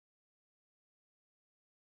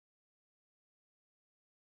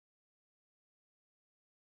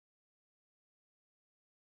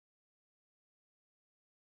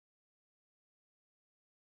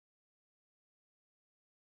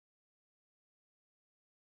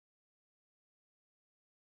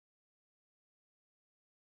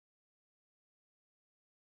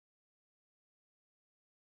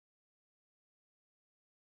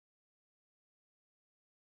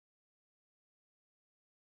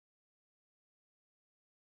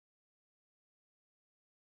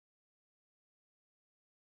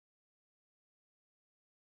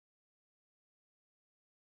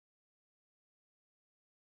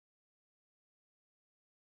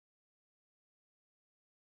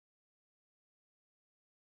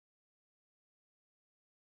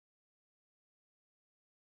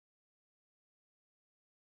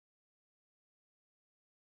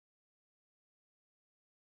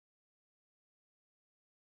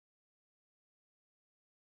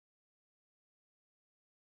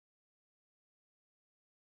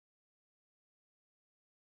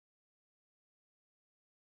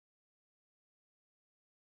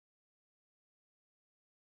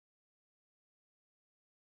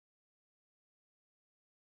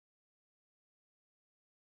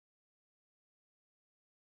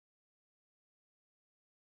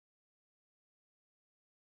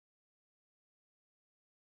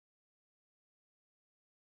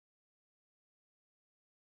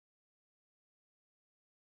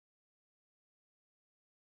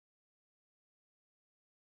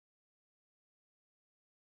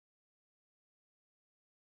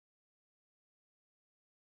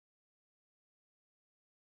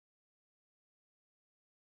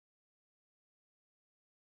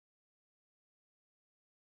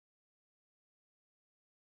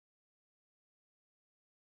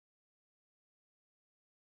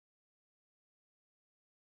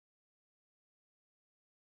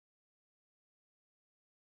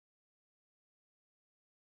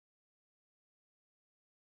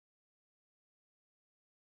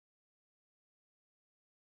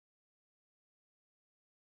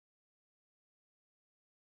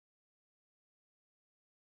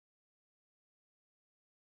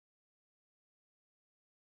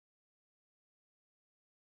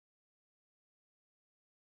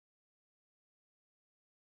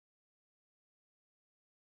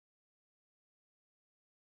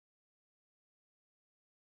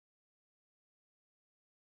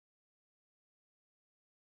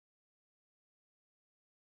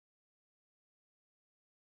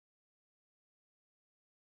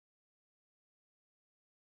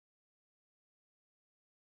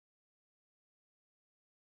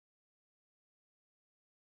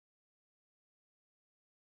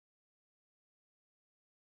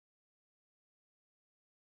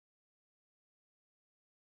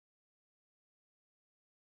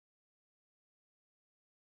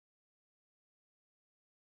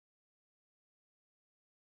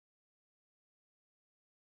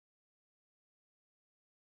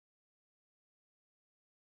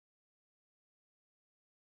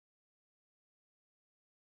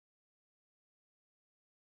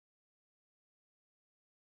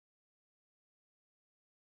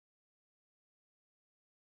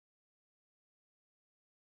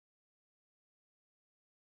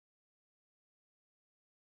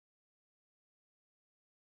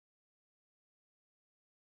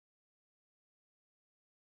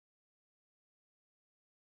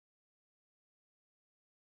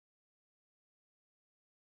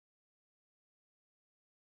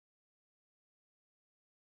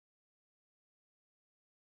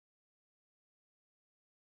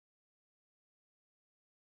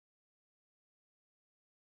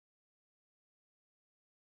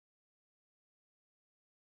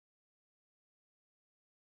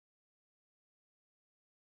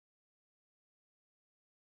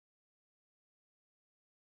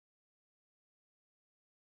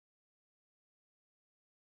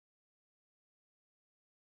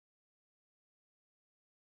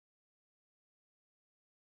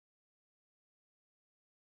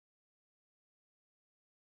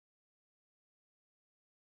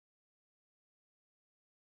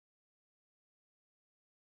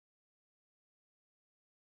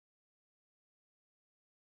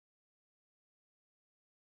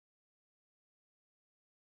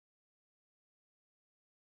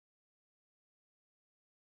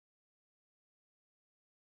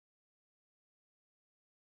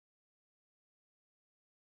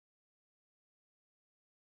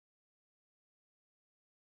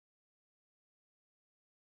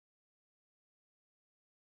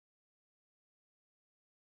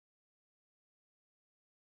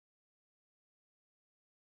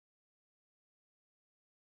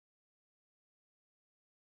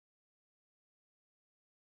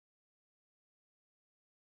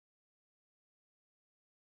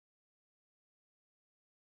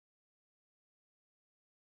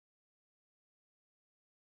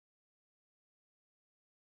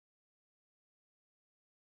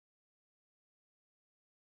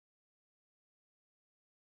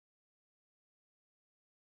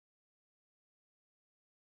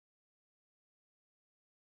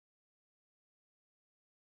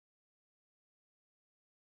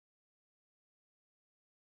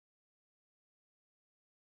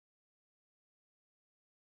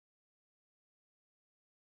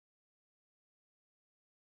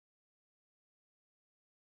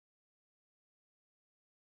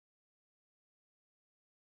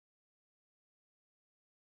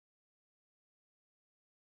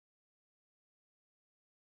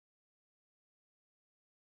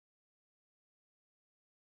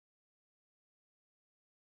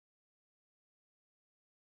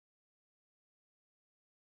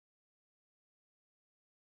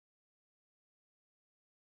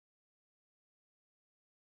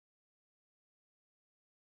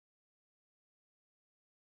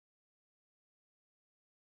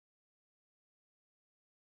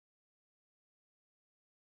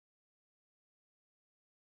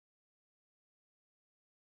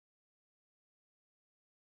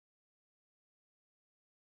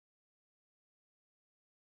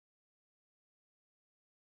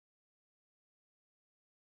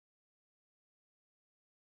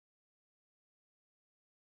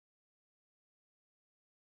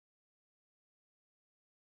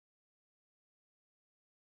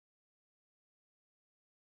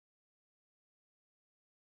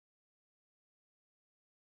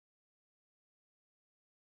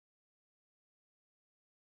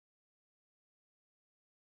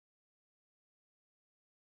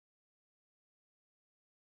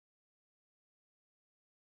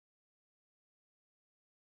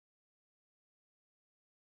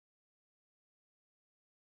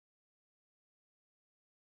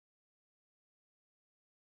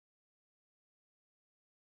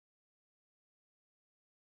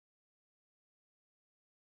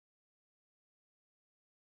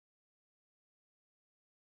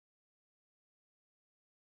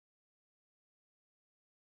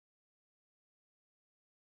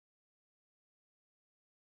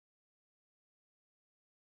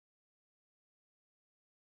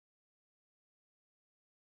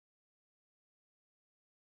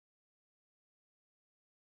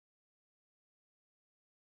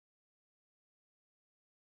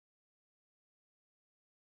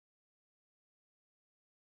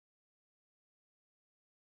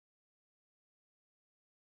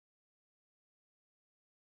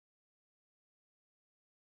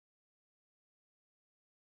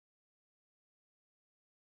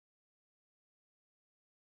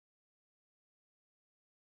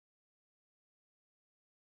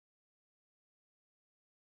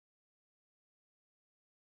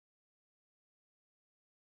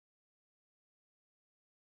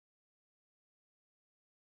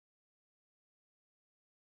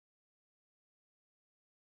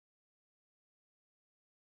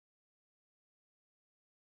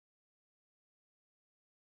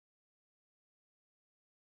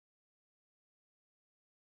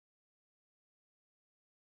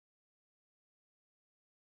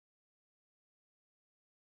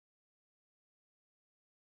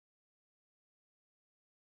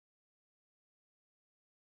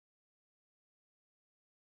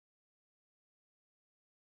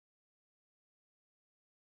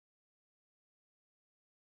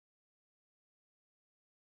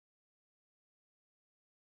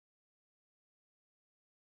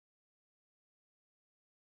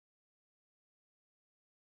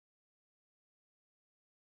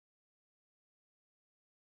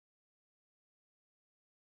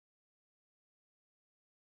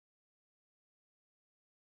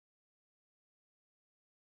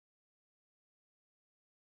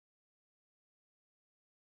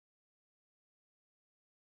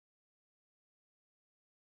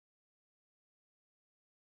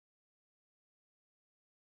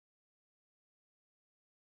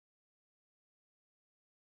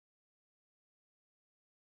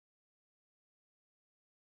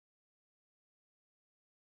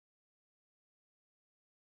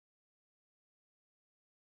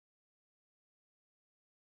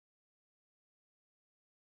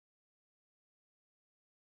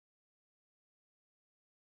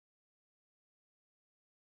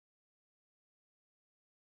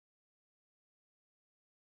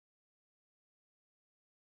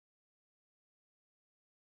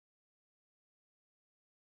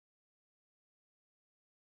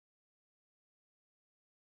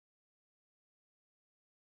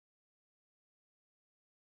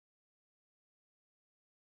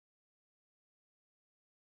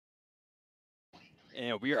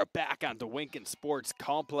 And we are back on the Winkin Sports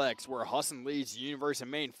Complex where Husson leads University of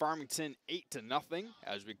Maine Farmington 8-0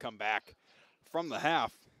 as we come back from the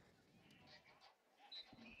half.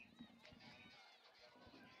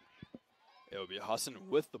 It'll be Husson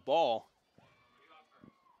with the ball.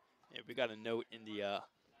 And we got a note in the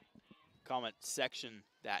comment section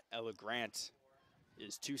that Ella Grant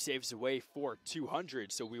is 2 saves away for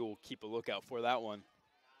 200, so we will keep a lookout for that one.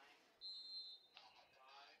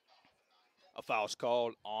 A foul's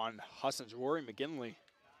called on Husson's Rory McGinley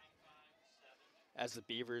as the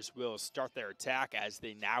Beavers will start their attack, as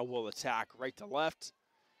they now will attack right to left,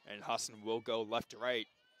 and Husson will go left to right.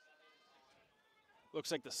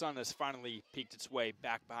 Looks like the sun has finally peeked its way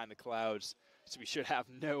back behind the clouds, so we should have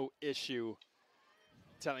no issue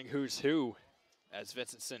telling who's who, as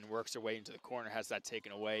Vincentson works her way into the corner, has that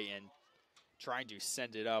taken away, and trying to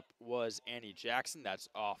send it up was Annie Jackson. That's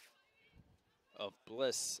off of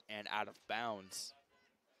Bliss and out of bounds.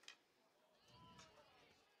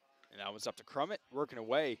 And that one's up to Crummett, working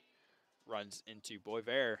away, runs into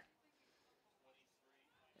Boisvert.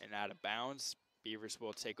 And out of bounds, Beavers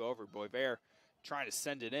will take over. Boisvert trying to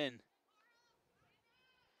send it in.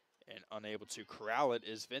 And unable to corral it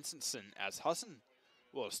is Vincentson, as Husson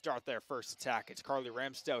will start their first attack. It's Carly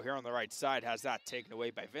Ramsdale here on the right side, has that taken away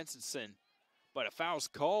by Vincentson. But a foul's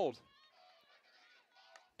called.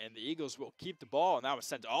 And the Eagles will keep the ball, and that was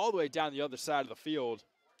sent all the way down the other side of the field.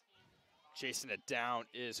 Chasing it down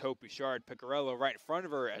is Hope Bouchard. Picarello right in front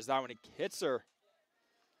of her as that one hits her.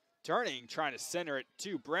 Turning, trying to center it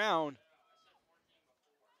to Brown.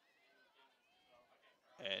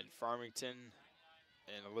 And Farmington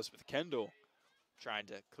and Elizabeth Kendall trying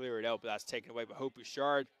to clear it out, but that's taken away by Hope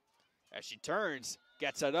Bouchard. As she turns,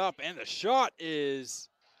 gets it up, and the shot is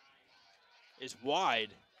wide.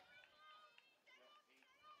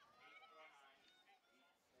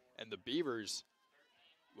 And the Beavers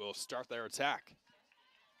will start their attack.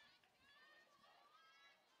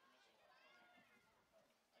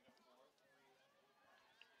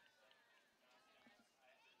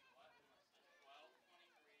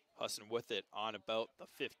 Husson with it on about the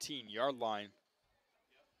 15-yard line.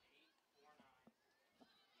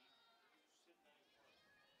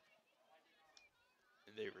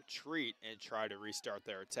 And they retreat and try to restart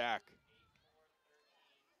their attack.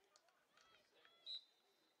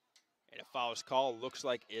 And a foul's call, looks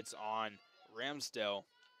like it's on Ramsdale.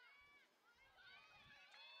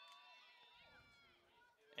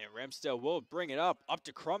 And Ramsdale will bring it up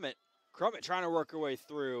to Crummett. Crummett trying to work her way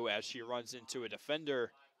through as she runs into a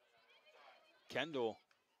defender, Kendall,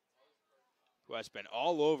 who has been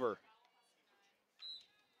all over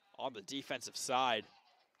on the defensive side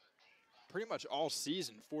pretty much all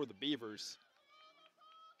season for the Beavers.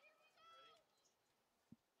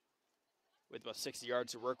 With about 60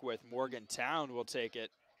 yards to work with, Morgantown will take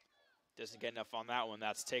it. Doesn't get enough on that one.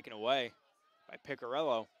 That's taken away by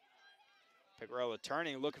Picarello. Picarello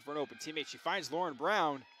turning, looking for an open teammate. She finds Lauren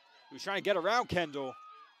Brown, who's trying to get around Kendall.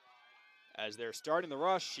 As they're starting the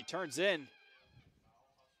rush, she turns in.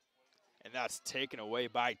 And that's taken away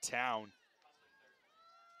by Town.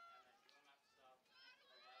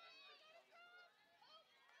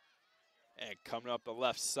 And coming up the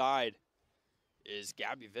left side is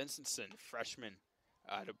Gabby Vincentson, freshman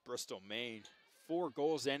out of Bristol, Maine. 4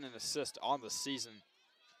 goals and an assist on the season,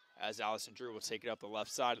 as Allison Drew will take it up the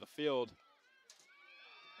left side of the field.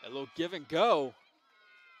 A little give and go.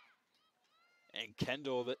 And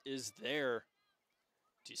Kendall is there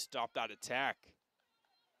to stop that attack.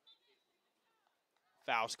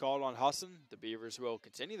 Foul's called on Husson. The Beavers will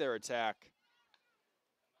continue their attack.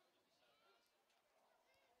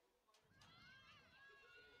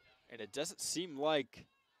 And it doesn't seem like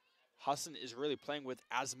Husson is really playing with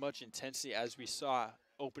as much intensity as we saw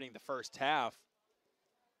opening the first half.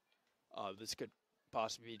 This could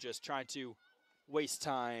possibly be just trying to waste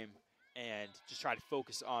time and just try to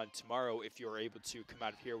focus on tomorrow if you're able to come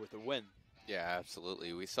out of here with a win. Yeah,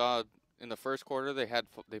 absolutely. We saw in the first quarter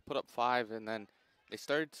they put up 5, and then they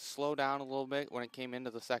started to slow down a little bit when it came into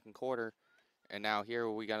the second quarter. And now here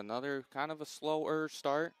we got another kind of a slower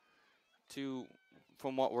start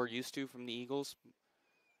from what we're used to from the Eagles.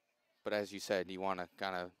 But as you said, you want to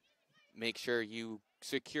kind of make sure you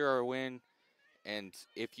secure a win. And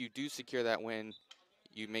if you do secure that win,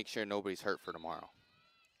 you make sure nobody's hurt for tomorrow.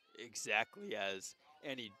 Exactly, as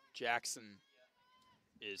Annie Jackson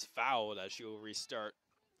is fouled as she will restart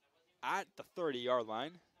at the 30-yard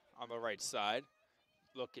line on the right side.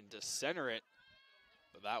 Looking to center it,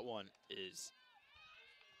 but that was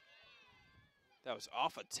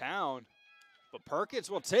off of Town. But Perkins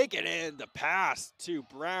will take it in. The pass to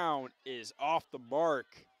Brown is off the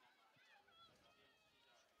mark.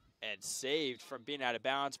 and saved from being out of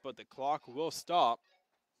bounds, but the clock will stop.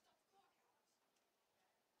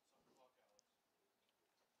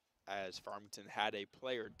 As Farmington had a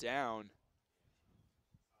player down.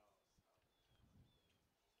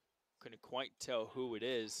 Couldn't quite tell who it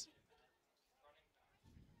is,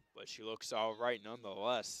 but she looks all right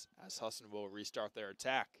nonetheless, as Husson will restart their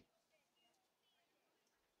attack.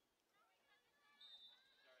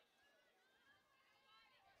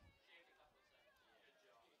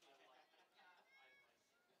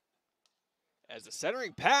 As the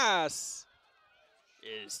centering pass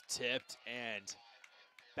is tipped and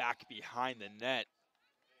back behind the net.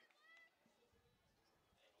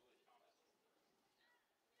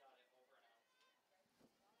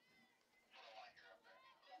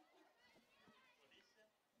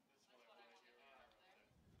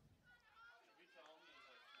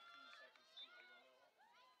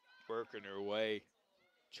 Working her way,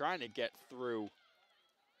 trying to get through.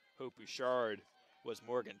 Hope Bouchard was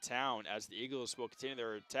Morgantown as the Eagles will continue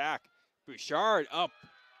their attack. Bouchard up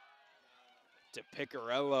to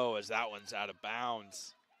Piccarello as that one's out of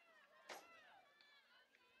bounds.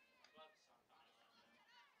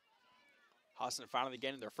 Husson finally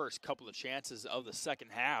getting their first couple of chances of the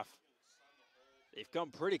second half. They've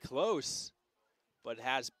come pretty close, but it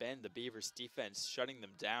has been the Beavers defense shutting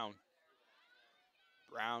them down.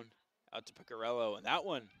 Brown out to Piccarello, and that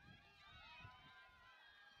one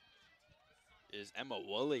is Emma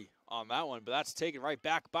Woolley on that one, but that's taken right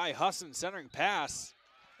back by Husson, centering pass,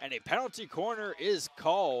 and a penalty corner is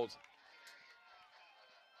called.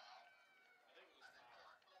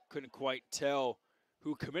 Couldn't quite tell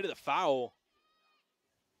who committed the foul,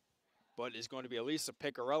 but it's going to be Elisa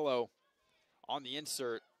Piccarello on the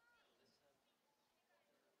insert.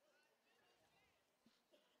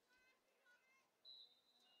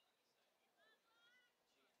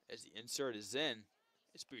 As the insert is in,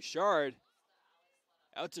 it's Bouchard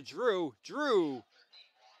out to Drew. Drew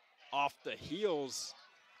off the heels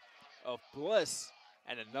of Bliss,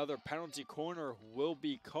 and another penalty corner will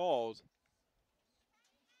be called.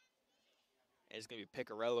 And it's going to be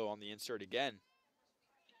Piccarello on the insert again.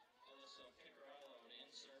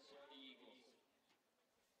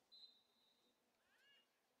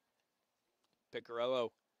 Piccarello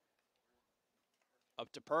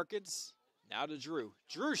up to Perkins, now to Drew.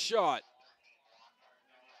 Drew shot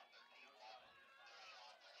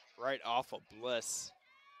right off of Bliss.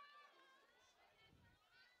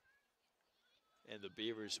 And the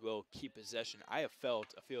Beavers will keep possession. I have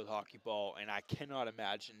felt a field hockey ball, and I cannot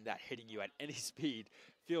imagine that hitting you at any speed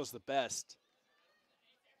feels the best.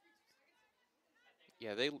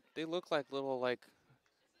 Yeah, they look like little,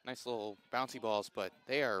 nice little bouncy balls, but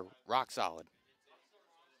they are rock solid.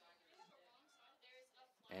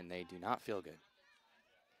 And they do not feel good.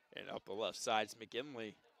 And up the left side's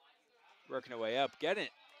McGinley, working her way up, getting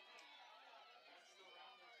it.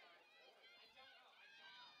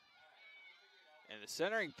 And the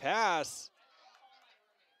centering pass,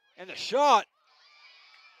 and the shot.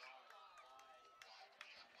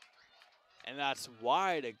 And that's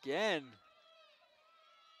wide again.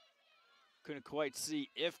 Couldn't quite see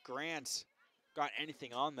if Grant got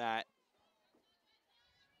anything on that.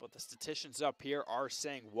 But the statisticians up here are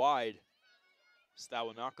saying wide. So that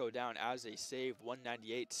will not go down as a save.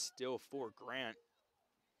 198 still for Grant.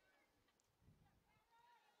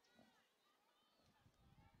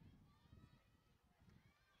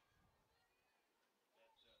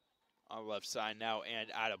 On the left side now and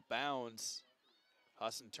out of bounds.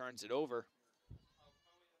 Husson turns it over.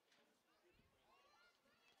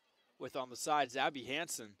 With on the sides, Abby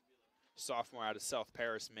Hansen, sophomore out of South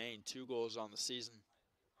Paris, Maine, 2 goals on the season.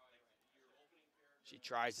 She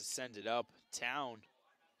tries to send it up. Town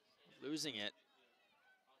losing it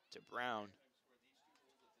to Brown.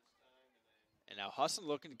 And now Husson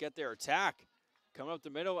looking to get their attack. Coming up the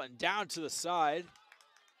middle and down to the side.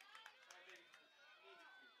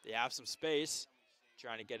 They have some space.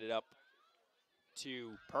 Trying to get it up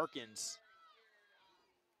to Perkins.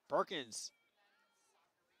 Perkins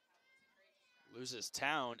loses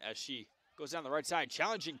Town as she goes down the right side.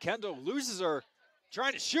 Challenging Kendall. Loses her.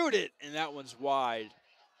 Trying to shoot it. And that one's wide.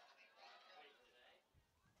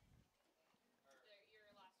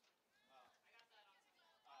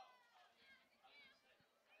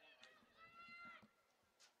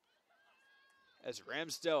 As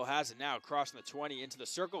Ramsdale has it now, crossing the 20 into the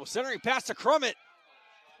circle. Centering pass to Crummett.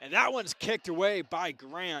 And that one's kicked away by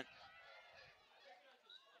Grant.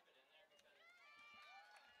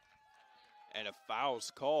 And a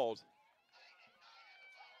foul's called.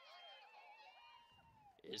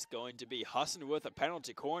 Is going to be Husson with a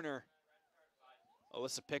penalty corner.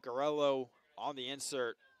 Alyssa Piccarello on the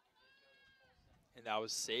insert. And that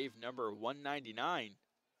was save number 199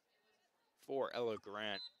 for Ella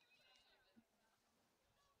Grant.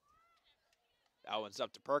 That one's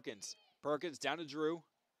up to Perkins. Perkins down to Drew.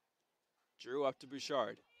 Drew up to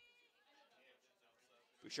Bouchard.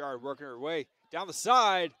 Bouchard working her way down the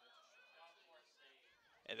side.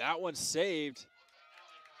 And that one's saved.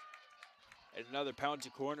 And another penalty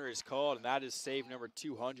corner is called, and that is save number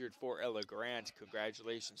 200 for Ella Grant.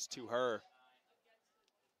 Congratulations to her.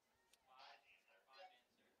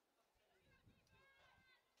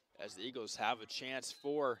 As the Eagles have a chance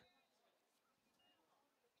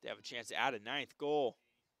to add a 9th goal.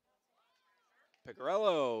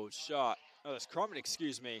 Picarello shot. Oh, that's Crummett,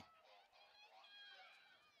 excuse me.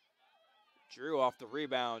 Drew off the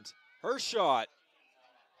rebound. Her shot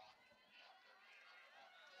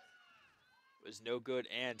was no good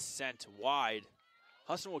and sent wide.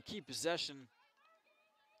 Husson will keep possession.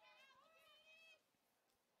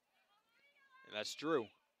 And that's Drew.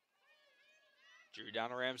 Drew down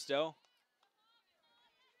to Ramsdell.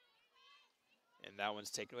 And that one's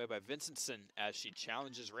taken away by Vincentson as she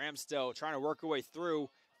challenges Ramsdell, trying to work her way through.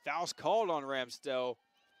 Foul's called on Ramsdell,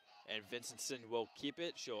 and Vincentson will keep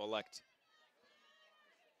it. She'll elect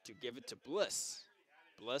to give it to Bliss.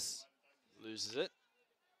 Bliss loses it.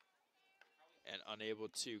 And unable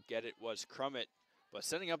to get it was Crummett. But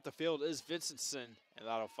setting up the field is Vincentson, and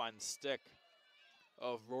that'll find the stick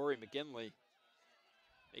of Rory McGinley.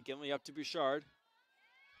 McGinley up to Bouchard.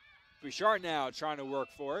 Bouchard now trying to work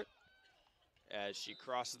for it as she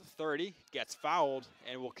crosses the 30, gets fouled,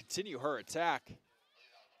 and will continue her attack.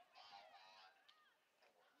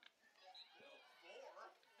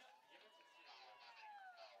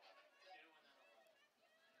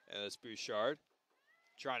 And that's Bouchard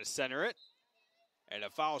trying to center it. And a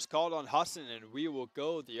foul is called on Husson, and we will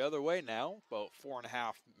go the other way now. About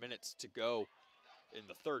 4.5 minutes to go in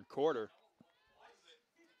the third quarter.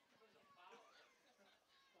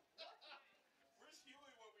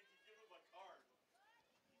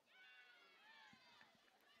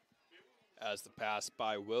 As the pass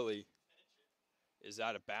by Willie is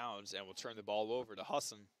out of bounds and will turn the ball over to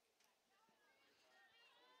Husson.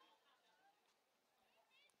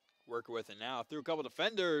 Working with it now through a couple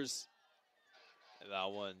defenders. And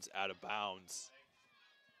that one's out of bounds.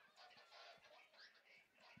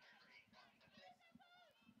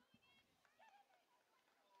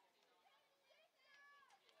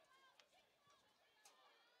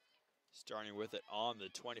 Starting with it on the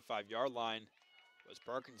 25-yard line was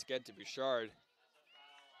Perkins get to Bouchard.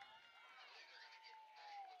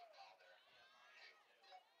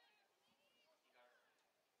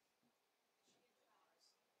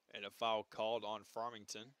 And a foul called on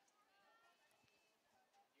Farmington.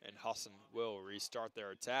 And Husson will restart their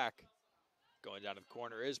attack. Going down to the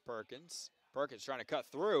corner is Perkins. Perkins trying to cut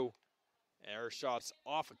through. And her shot's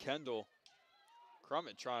off of Kendall.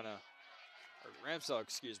 Crummett trying to, or Ramsdell,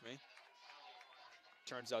 excuse me.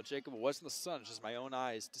 Turns out Jacob wasn't the sun, it's just my own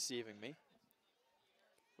eyes deceiving me.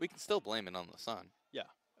 We can still blame it on the sun. Yeah,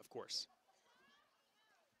 of course.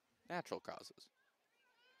 Natural causes.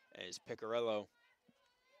 And it's Picarello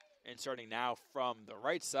inserting now from the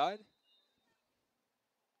right side.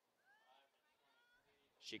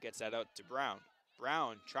 She gets that out to Brown.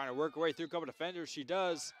 Brown trying to work her way through a couple defenders. She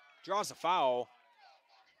does. Draws a foul.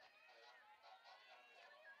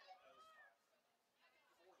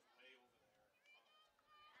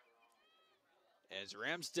 As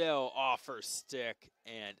Ramsdell off her stick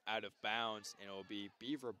and out of bounds, and it will be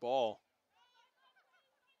Beaver ball.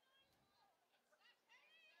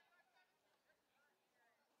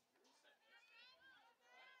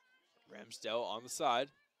 Ramsdell on the side.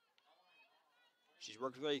 She's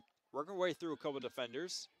working her way through a couple of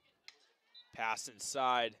defenders. Pass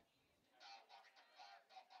inside.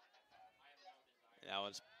 And that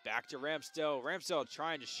one's back to Ramsdell. Ramsdell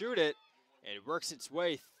trying to shoot it, and it works its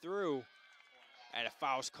way through. And a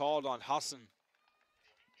foul's called on Husson.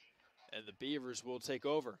 And the Beavers will take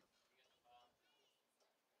over.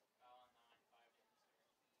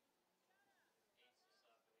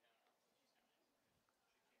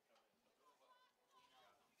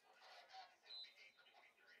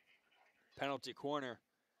 Penalty corner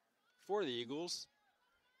for the Eagles.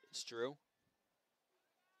 It's Drew.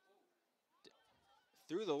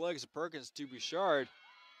 Through the legs of Perkins to Bouchard.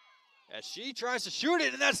 As she tries to shoot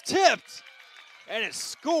it, and that's tipped. And it's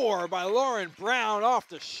scored by Lauren Brown off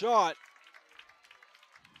the shot.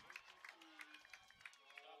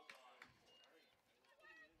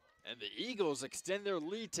 And the Eagles extend their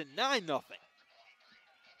lead to 9-0.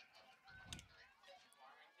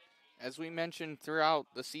 As we mentioned throughout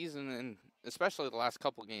the season, and especially the last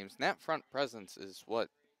couple games, that front presence is what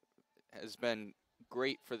has been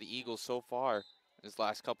great for the Eagles so far his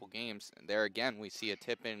last couple games. And there again, we see a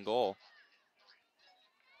tip-in goal.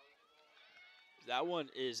 That one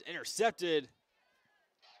is intercepted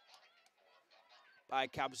by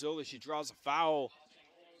Capzoli. She draws a foul.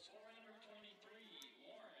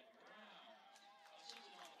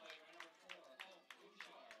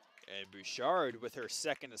 And Bouchard with her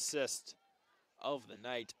second assist of the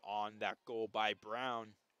night on that goal by Brown.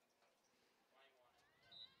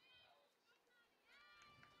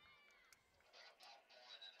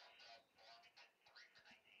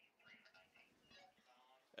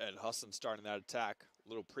 And Husson starting that attack a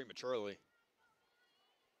little prematurely.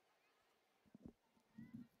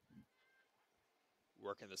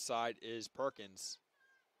 Working the side is Perkins.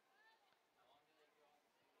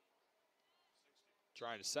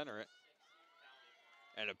 Trying to center it.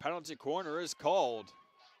 And a penalty corner is called.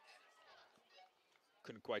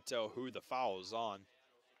 Couldn't quite tell who the foul was on.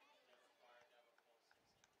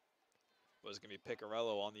 Was going to be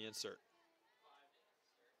Picarello on the insert.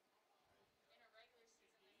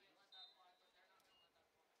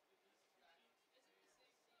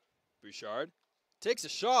 Bouchard takes a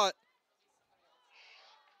shot.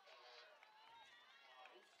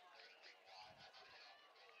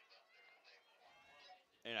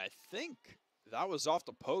 And I think that was off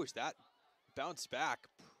the post. That bounced back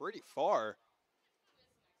pretty far.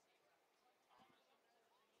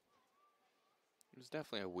 It was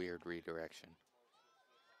definitely a weird redirection.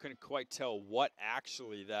 Couldn't quite tell what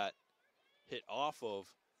actually that hit off of,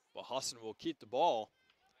 but Husson will keep the ball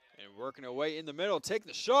and working away in the middle, take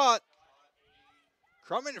the shot.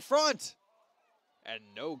 Crum in front, and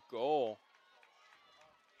no goal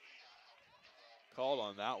called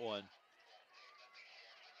on that one.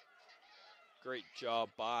 Great job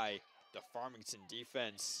by the Farmington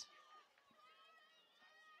defense.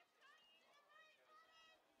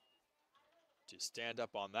 To stand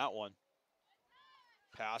up on that one.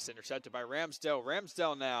 Pass intercepted by Ramsdale.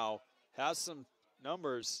 Ramsdale now has some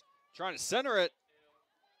numbers, trying to center it.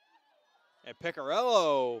 And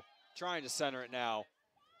Picarello trying to center it now.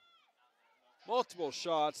 Multiple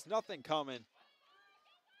shots, nothing coming.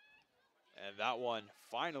 And that one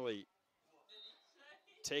finally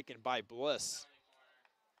taken by Bliss.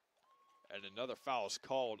 And another foul is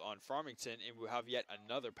called on Farmington, and we'll have yet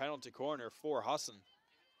another penalty corner for Husson.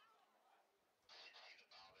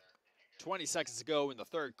 20 seconds to go in the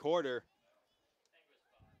third quarter.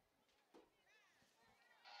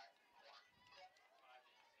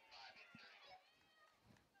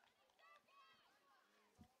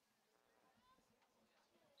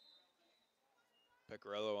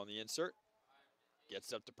 Picarello on the insert.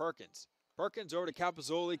 Gets up to Perkins. Perkins over to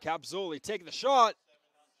Capzoli. Capzoli taking the shot.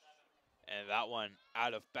 And that one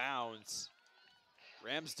out of bounds.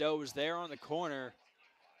 Ramsdale was there on the corner.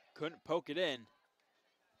 Couldn't poke it in.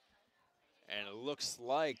 And it looks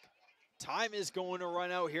like time is going to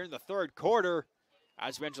run out here in the third quarter.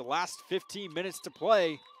 As we enter the last 15 minutes to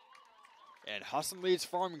play. And Husson leads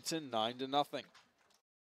Farmington 9-0.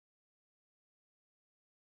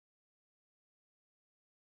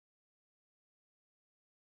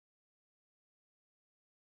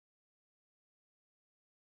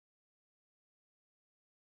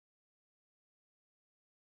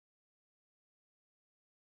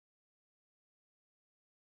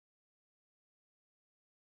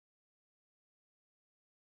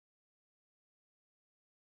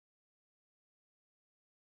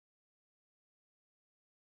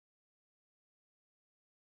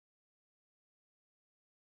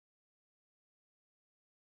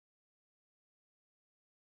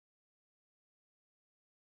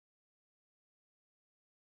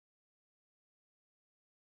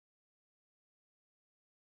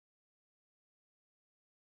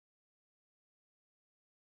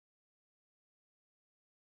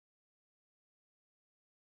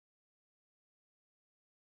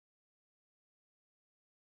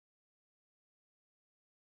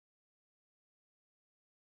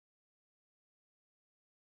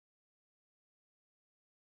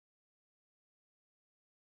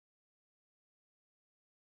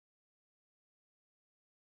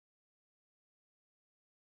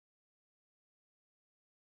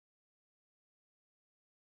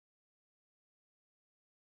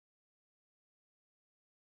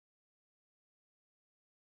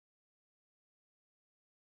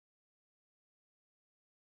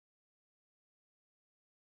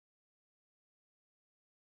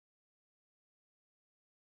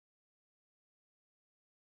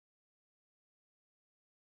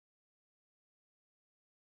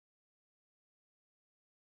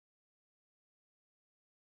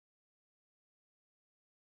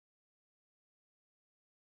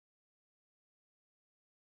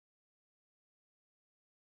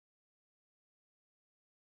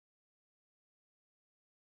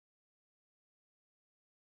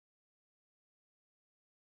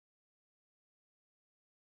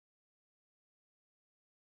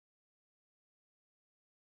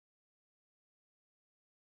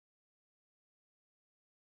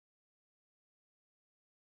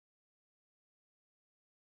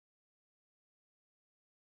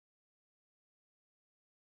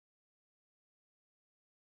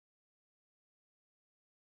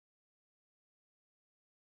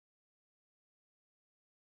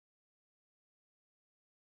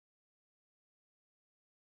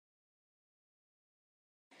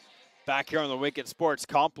 Back here on the Winkin Sports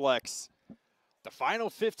Complex, the final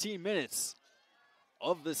 15 minutes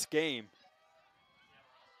of this game.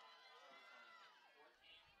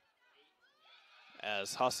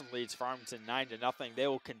 As Husson leads Farmington 9-0, they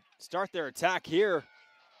will start their attack here.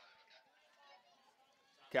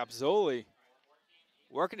 Capzoli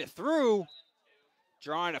working it through,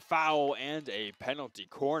 drawing a foul and a penalty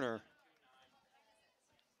corner.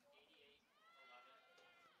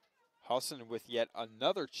 Husson with yet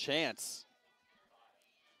another chance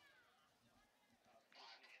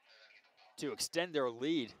to extend their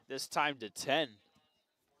lead, this time to 10.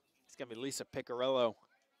 It's going to be Lisa Picarello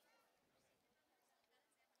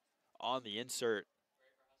on the insert.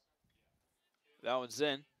 That one's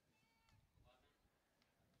in.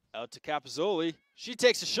 Out to Capizzoli. She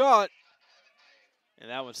takes a shot, and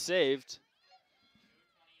that one's saved.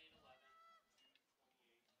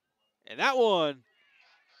 And that one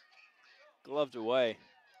gloved away.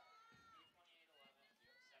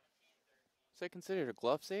 Is that considered a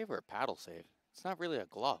glove save or a paddle save? It's not really a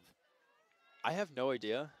glove. I have no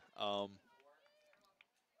idea.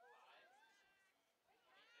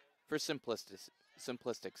 For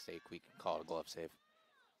simplistic sake, we can call it a glove save.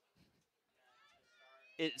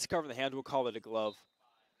 It's covering the hand. We'll call it a glove.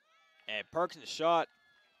 And Perkins' shot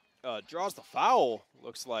draws the foul,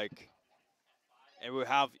 looks like. And we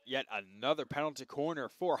have yet another penalty corner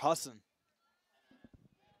for Husson.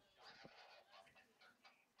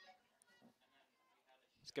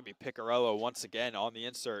 It's going to be Picarello once again on the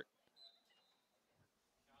insert.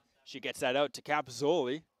 She gets that out to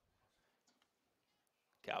Capizzoli.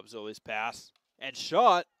 Capizzoli's pass and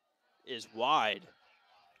shot is wide.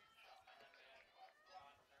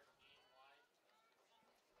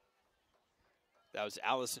 That was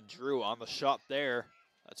Allison Drew on the shot there.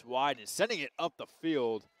 That's wide and sending it up the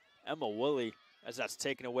field. Emma Woolley as that's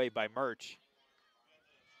taken away by Murch.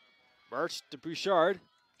 Murch to Bouchard.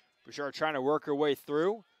 Bouchard trying to work her way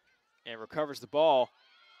through and recovers the ball.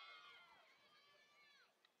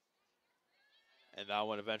 And that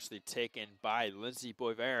one eventually taken by Lindsay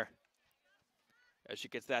Boisvert as she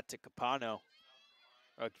gets that to Capano.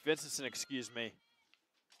 Vincentson, excuse me.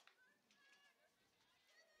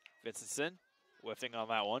 Vincentson whiffing on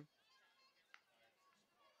that one.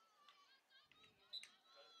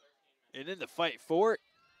 And in the fight for it,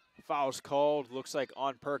 foul's called, looks like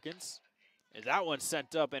on Perkins. And that one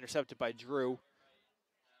sent up, intercepted by Drew.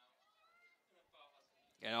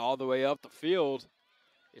 And all the way up the field,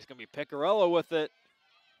 it's going to be Picarello with it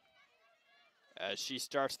as she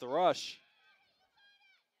starts the rush.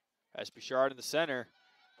 Has Bouchard in the center.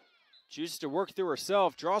 Chooses to work through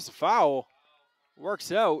herself, draws the foul,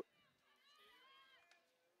 works out.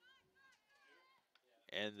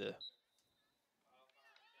 And the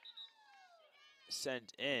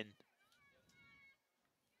sent in.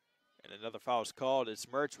 And another foul is called.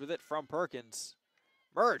 It's Murch with it from Perkins.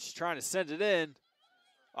 Murch trying to send it in.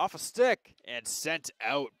 Off a stick and sent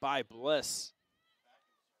out by Bliss.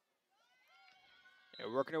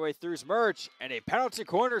 And working her way through is Murch, and a penalty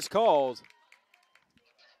corner is called.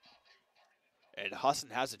 And Husson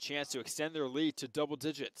has a chance to extend their lead to double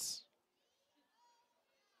digits.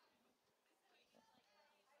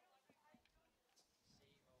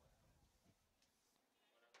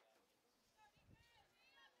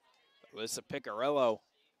 Alyssa Picarello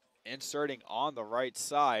inserting on the right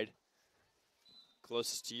side.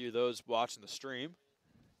 Closest to you, those watching the stream.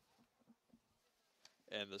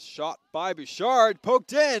 And the shot by Bouchard,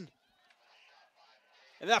 poked in.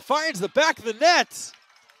 And that finds the back of the net.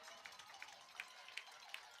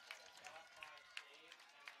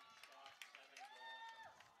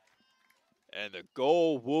 And the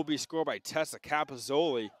goal will be scored by Tessa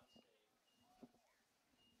Capizzoli.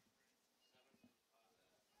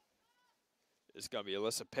 It's going to be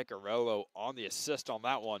Alyssa Picarello on the assist on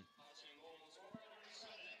that one.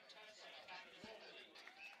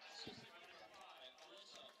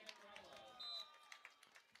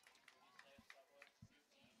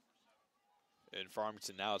 In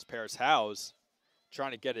Farmington now is Paris Howes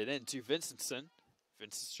trying to get it into Vincentson.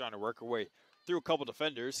 Vincent's trying to work her way through a couple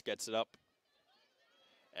defenders, gets it up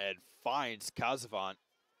and finds Casavant.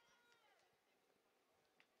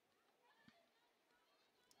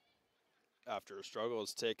 After a struggle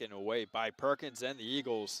is taken away by Perkins and the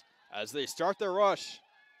Eagles as they start their rush.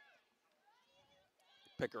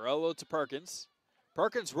 Picarello to Perkins.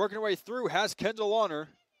 Perkins working her way through, has Kendall on her.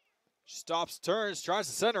 She stops, turns, tries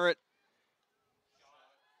to center it.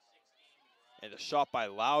 And the shot by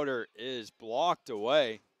Louder is blocked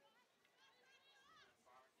away.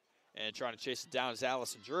 And trying to chase it down is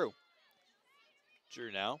Allison Drew.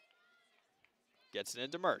 Drew now gets it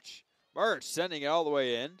into Murch. Murch sending it all the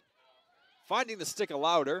way in. finding the stick of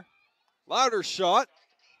Louder. Louder's shot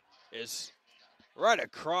is right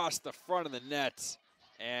across the front of the net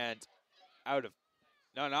and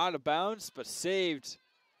not out of bounds, but saved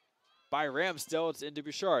by Ramsdell. It's into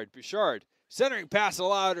Bouchard. Bouchard centering pass to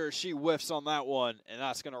Louder. She whiffs on that one, and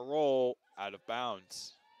that's going to roll out of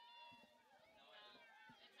bounds.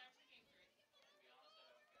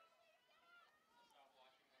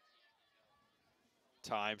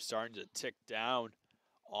 Time starting to tick down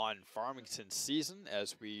on Farmington's season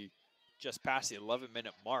as we just passed the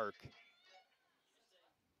 11-minute mark.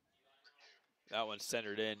 That one's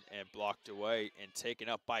centered in and blocked away and taken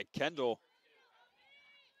up by Kendall.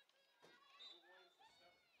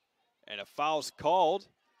 And a foul's called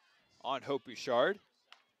on Hope Bouchard.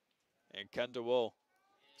 And Kendall will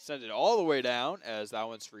send it all the way down as that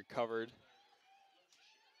one's recovered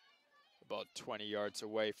about 20 yards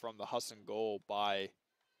away from the Husson goal by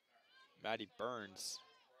Maddie Burns.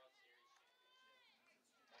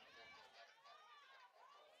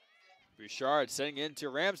 Bouchard sending it into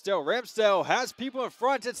Ramsdale. Ramsdale has people in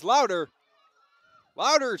front. It's Louder.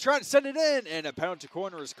 Louder trying to send it in, and a penalty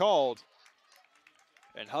corner is called.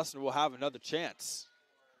 And Husson will have another chance.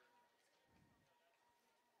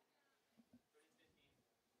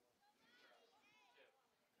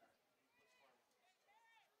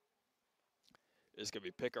 It's going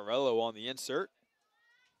to be Picarello on the insert.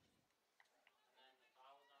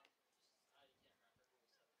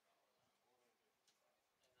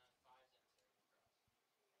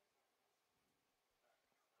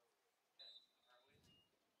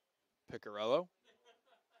 Picarello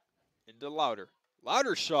into Louder.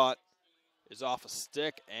 Louder's shot is off a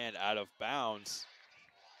stick and out of bounds.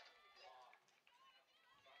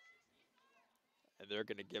 And they're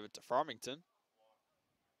going to give it to Farmington.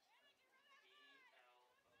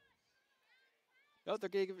 No, they're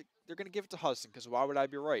going to give it to Husson, because why would I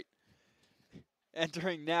be right?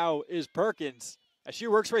 Entering now is Perkins. As she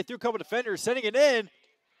works right through a couple defenders, sending it in.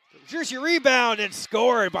 Here's your rebound and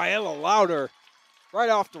scored by Ella Louder. Right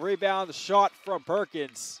off the rebound, the shot from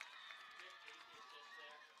Perkins.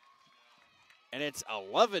 And it's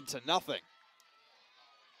 11-0.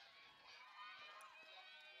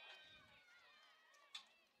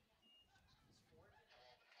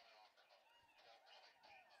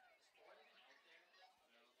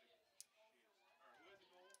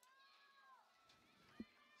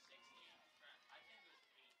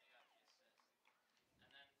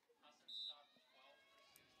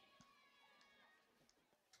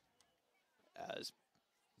 As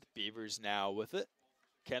the Beavers now with it.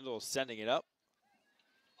 Kendall sending it up.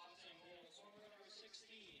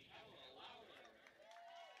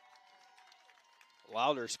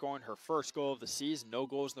 Louder scoring her first goal of the season. No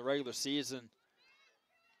goals in the regular season.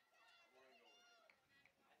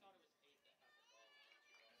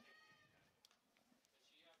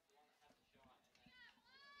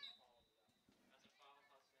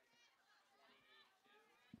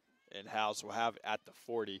 And Howes will have it at the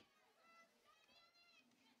 40.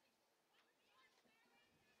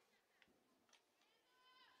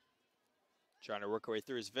 Trying to work her way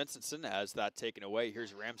through is Vincentson. Has that taken away.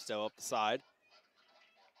 Here's Ramsdale up the side.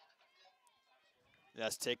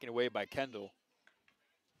 That's taken away by Kendall.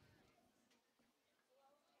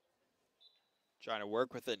 Trying to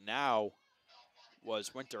work with it now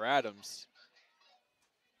was Winter Adams.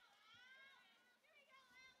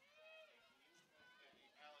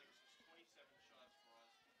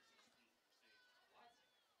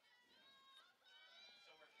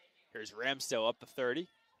 Here's Ramsdale up the 30.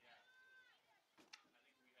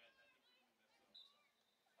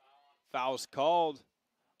 Foul's called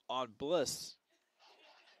on Bliss.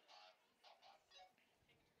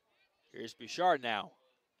 Here's Bouchard now.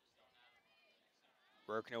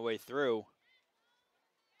 Working her way through.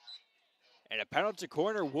 And a penalty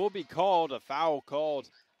corner will be called. A foul called.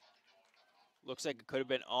 Looks like it could have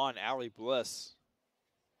been on Allie Bliss.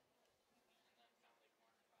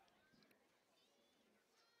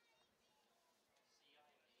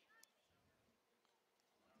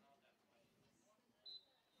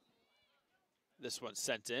 This one's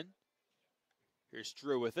sent in. Here's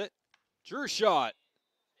Drew with it. Drew shot.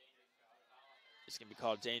 It's going to be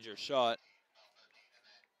called a dangerous shot.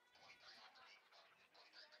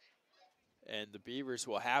 And the Beavers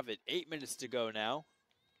will have it. 8 minutes to go now.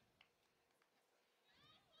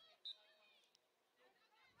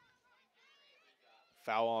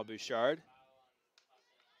 Foul on Bouchard.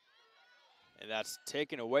 And that's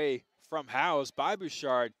taken away from Howes by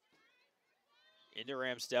Bouchard. Into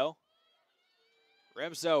Ramsdale.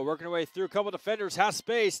 Ramsdale working her way through a couple defenders, has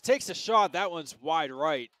space, takes a shot. That one's wide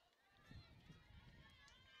right.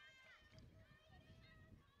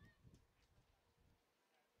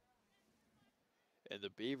 And the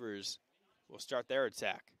Beavers will start their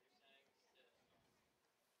attack.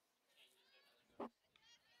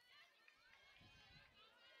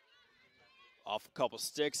 Off a couple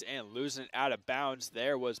sticks and losing it out of bounds.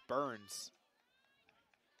 There was Burns.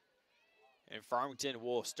 And Farmington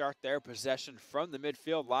will start their possession from the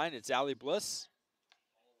midfield line. It's Allie Bliss.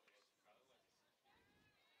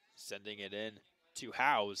 Sending it in to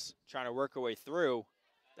Howes, trying to work her way through.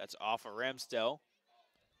 That's off of Ramsdell.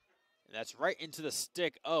 And that's right into the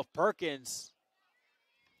stick of Perkins.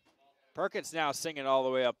 Perkins now singing all the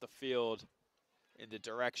way up the field in the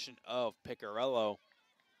direction of Piccarello.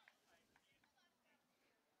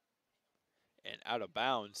 And out of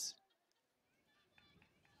bounds.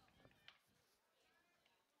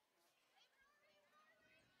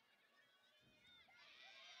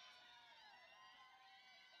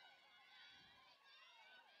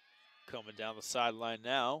 Coming down the sideline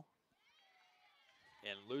now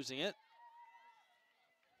and losing it.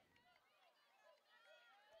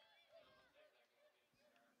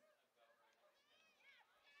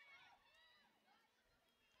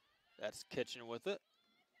 That's Kitchen with it.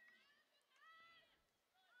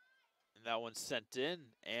 And that one's sent in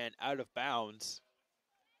and out of bounds.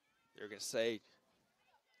 They're going to say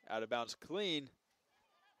out of bounds clean.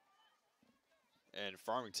 And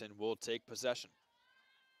Farmington will take possession.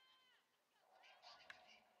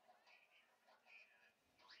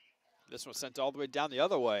 This one sent all the way down the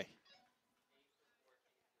other way.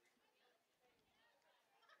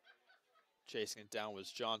 Chasing it down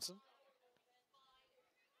was Johnson.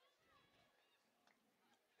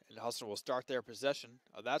 And Husson will start their possession.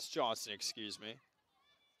 Oh, that's Johnson, excuse me. I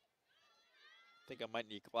think I might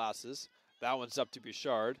need glasses. That one's up to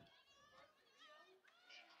Bouchard.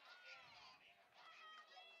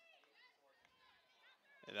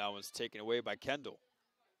 And that one's taken away by Kendall.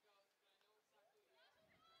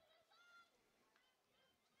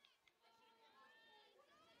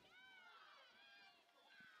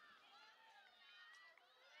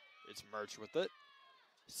 It's Murch with it.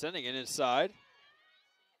 Sending it inside.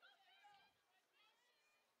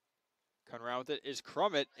 Coming around with it is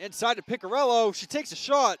Crummett. Inside to Piccarello. She takes a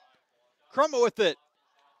shot. Crummett with it.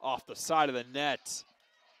 Off the side of the net.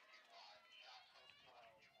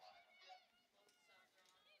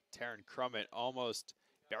 Taryn Crummett almost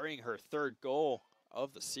burying her third goal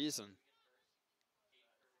of the season.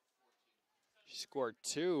 She scored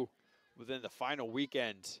 2 within the final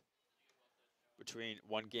weekend between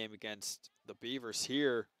one game against the Beavers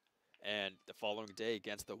here and the following day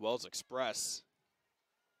against the Wells Express.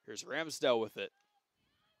 Here's Ramsdell with it.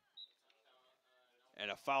 And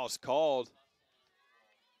a foul's called.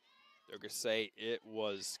 They're going to say it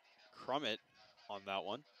was Crummett on that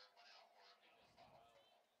one.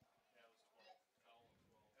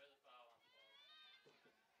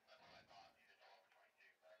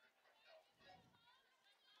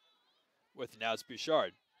 With now it's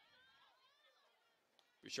Bouchard.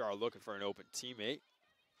 Bouchard looking for an open teammate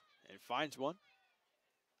and finds one.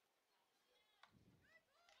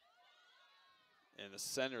 And the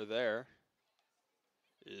center there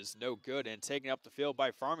is no good and taken up the field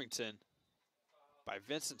by Farmington, by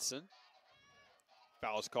Vincentson.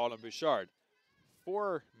 Foul is called on Bouchard.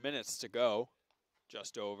 4 minutes to go,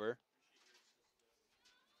 just over.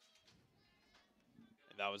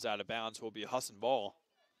 And that was out of bounds, will be a Husson ball.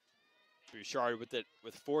 Bouchard with it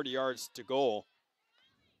with 40 yards to goal.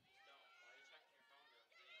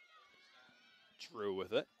 Drew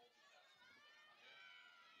with it.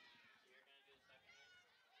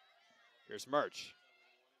 Here's Murch.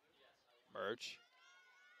 Murch.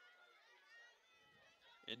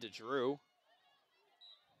 Into Drew.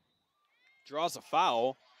 Draws a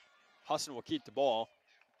foul. Husson will keep the ball.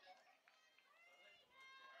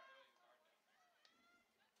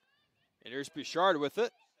 And here's Bouchard with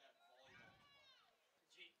it.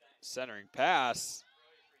 Centering pass.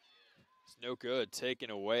 It's no good. Taken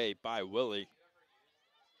away by Willie.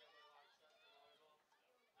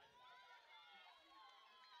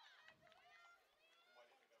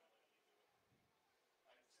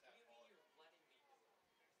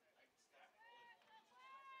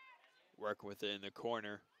 Working with it in the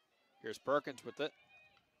corner. Here's Perkins with it.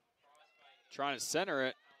 Trying to center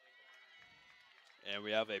it. And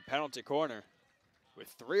we have a penalty corner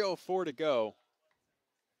with 3:04 to go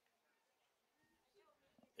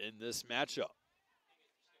in this matchup.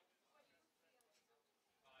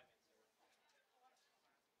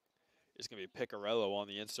 It's going to be Piccarello on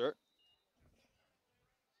the insert.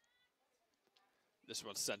 This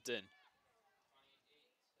one's sent in.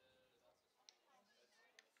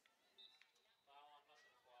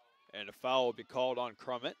 And a foul will be called on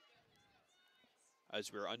Crummett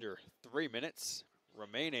as we're under 3 minutes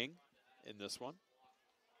remaining in this one.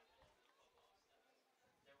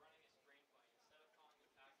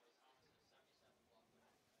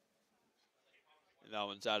 And that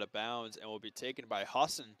one's out of bounds and will be taken by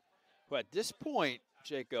Husson, who at this point,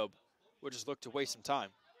 Jacob, will just look to waste some time.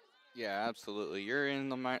 Yeah, absolutely. You're in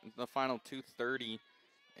the final 2:30,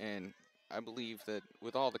 and I believe that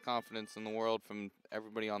with all the confidence in the world from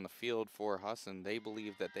everybody on the field for Husson, they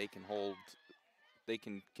believe that they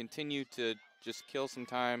can continue to just kill some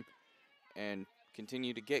time and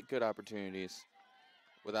continue to get good opportunities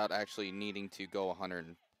without actually needing to go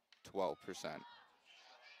 112%.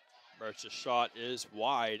 Merch's shot is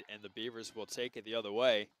wide, and the Beavers will take it the other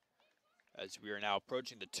way as we are now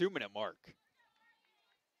approaching the 2-minute mark.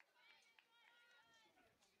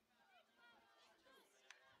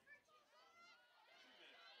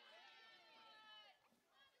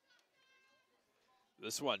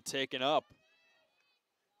 This one taken up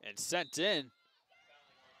and sent in.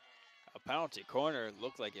 A penalty corner.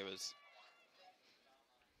 Looked like it was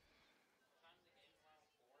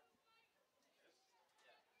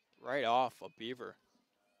right off a Beaver.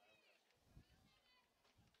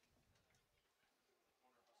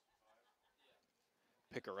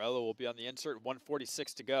 Picarello will be on the insert,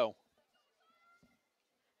 1:46 to go.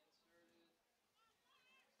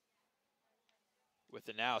 With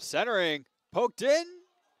the now centering, poked in,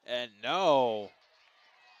 and no.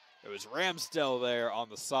 It was Ramsdell there on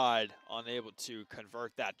the side, unable to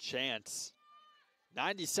convert that chance.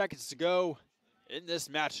 90 seconds to go in this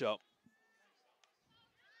matchup.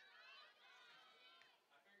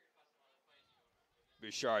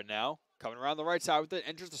 Bouchard now coming around the right side with it,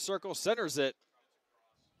 enters the circle, centers it.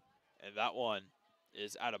 And that one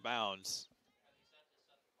is out of bounds.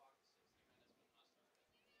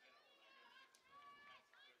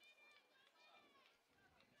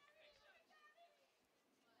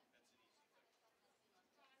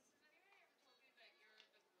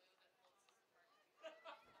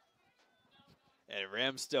 And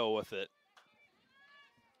Ramsdell with it.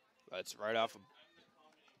 That's right off of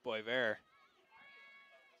Boisvert.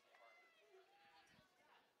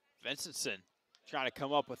 Vincentson trying to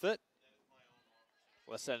come up with it.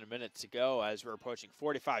 Less than a minute to go as we're approaching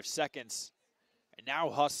 45 seconds. And now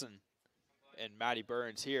Husson and Matty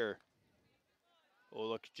Burns here will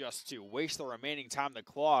look just to waste the remaining time on the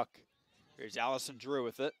clock. Here's Allison Drew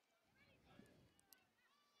with it.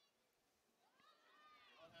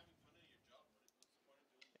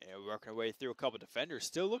 And we're working our way through a couple defenders.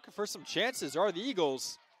 Still looking for some chances are the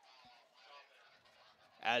Eagles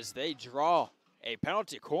as they draw a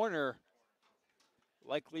penalty corner,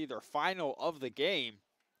 likely their final of the game.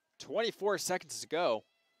 24 seconds to go.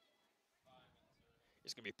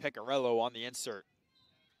 It's going to be Picarello on the insert.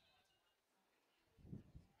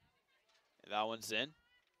 And that one's in.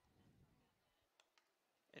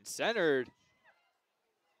 And centered.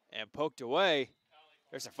 And poked away.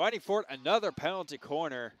 There's a fighting for it. Another penalty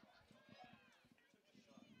corner.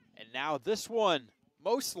 And now this one,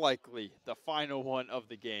 most likely the final one of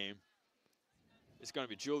the game, is going to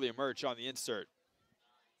be Julia Murch on the insert.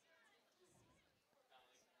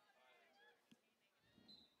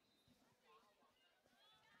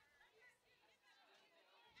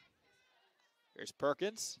 Here's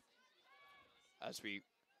Perkins. As we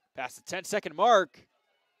pass the 10-second mark.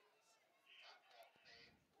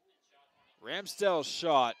 Ramsdell's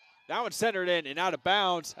shot. That one centered in and out of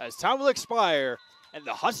bounds as time will expire. And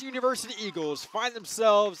the Husson University Eagles find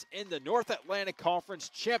themselves in the North Atlantic Conference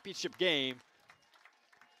Championship game.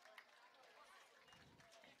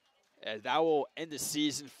 And that will end the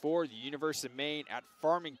season for the University of Maine at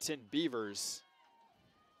Farmington Beavers.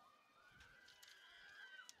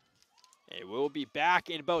 And we'll be back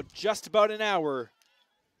in just about an hour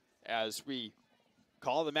as we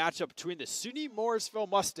call the matchup between the SUNY Morrisville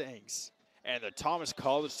Mustangs and the Thomas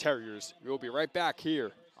College Terriers. We will be right back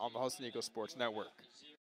here on the Husson Eagles Sports Network.